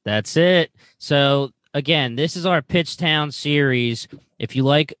 guys, that's it. So, again, this is our Pitchtown series. If you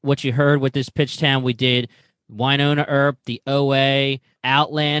like what you heard with this Pitchtown, we did Wynonna Earp, the OA,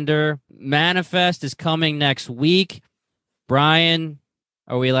 Outlander. Manifest is coming next week. Brian,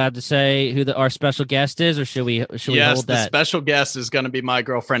 are we allowed to say who our special guest is, or should we hold that? Yes, the special guest is going to be my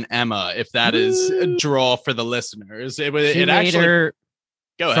girlfriend, Emma, if that is a draw for the listeners. It actually...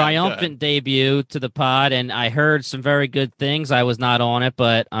 Triumphant debut to the pod, and I heard some very good things. I was not on it,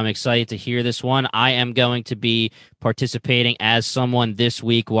 but I'm excited to hear this one. I am going to be participating as someone this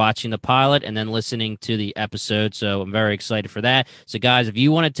week watching the pilot and then listening to the episode, so I'm very excited for that. So, guys, if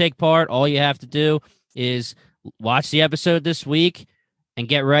you want to take part, all you have to do is watch the episode this week and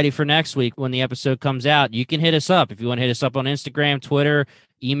get ready for next week when the episode comes out. You can hit us up. If you want to hit us up on Instagram, Twitter,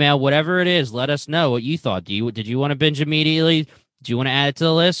 email, whatever it is, let us know what you thought. Did you want to binge immediately? Do you want to add it to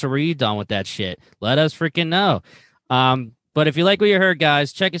the list, or were you done with that shit? Let us freaking know. But if you like what you heard,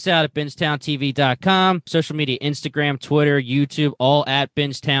 guys, check us out at bingetowntv.com. Social media, Instagram, Twitter, YouTube, all at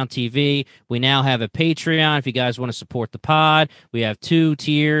Bingetown TV. We now have a Patreon if you guys want to support the pod. We have 2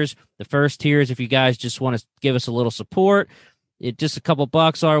 tiers. The first tier is if you guys just want to give us a little support. Just a couple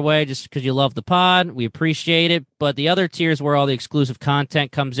bucks our way just because you love the pod. We appreciate it. But the other tier is where all the exclusive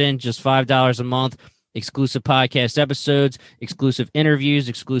content comes in, just $5 a month. Exclusive podcast episodes, exclusive interviews,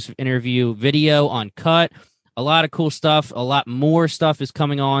 exclusive interview video uncut. A lot of cool stuff. A lot more stuff is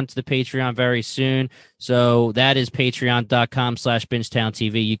coming on to the Patreon very soon. So that is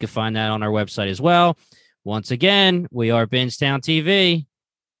patreon.com/BingetownTV. You can find that on our website as well. Once again, we are Bingetown TV.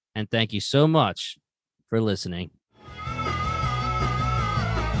 And thank you so much for listening.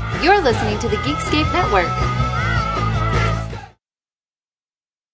 You're listening to the Geekscape Network.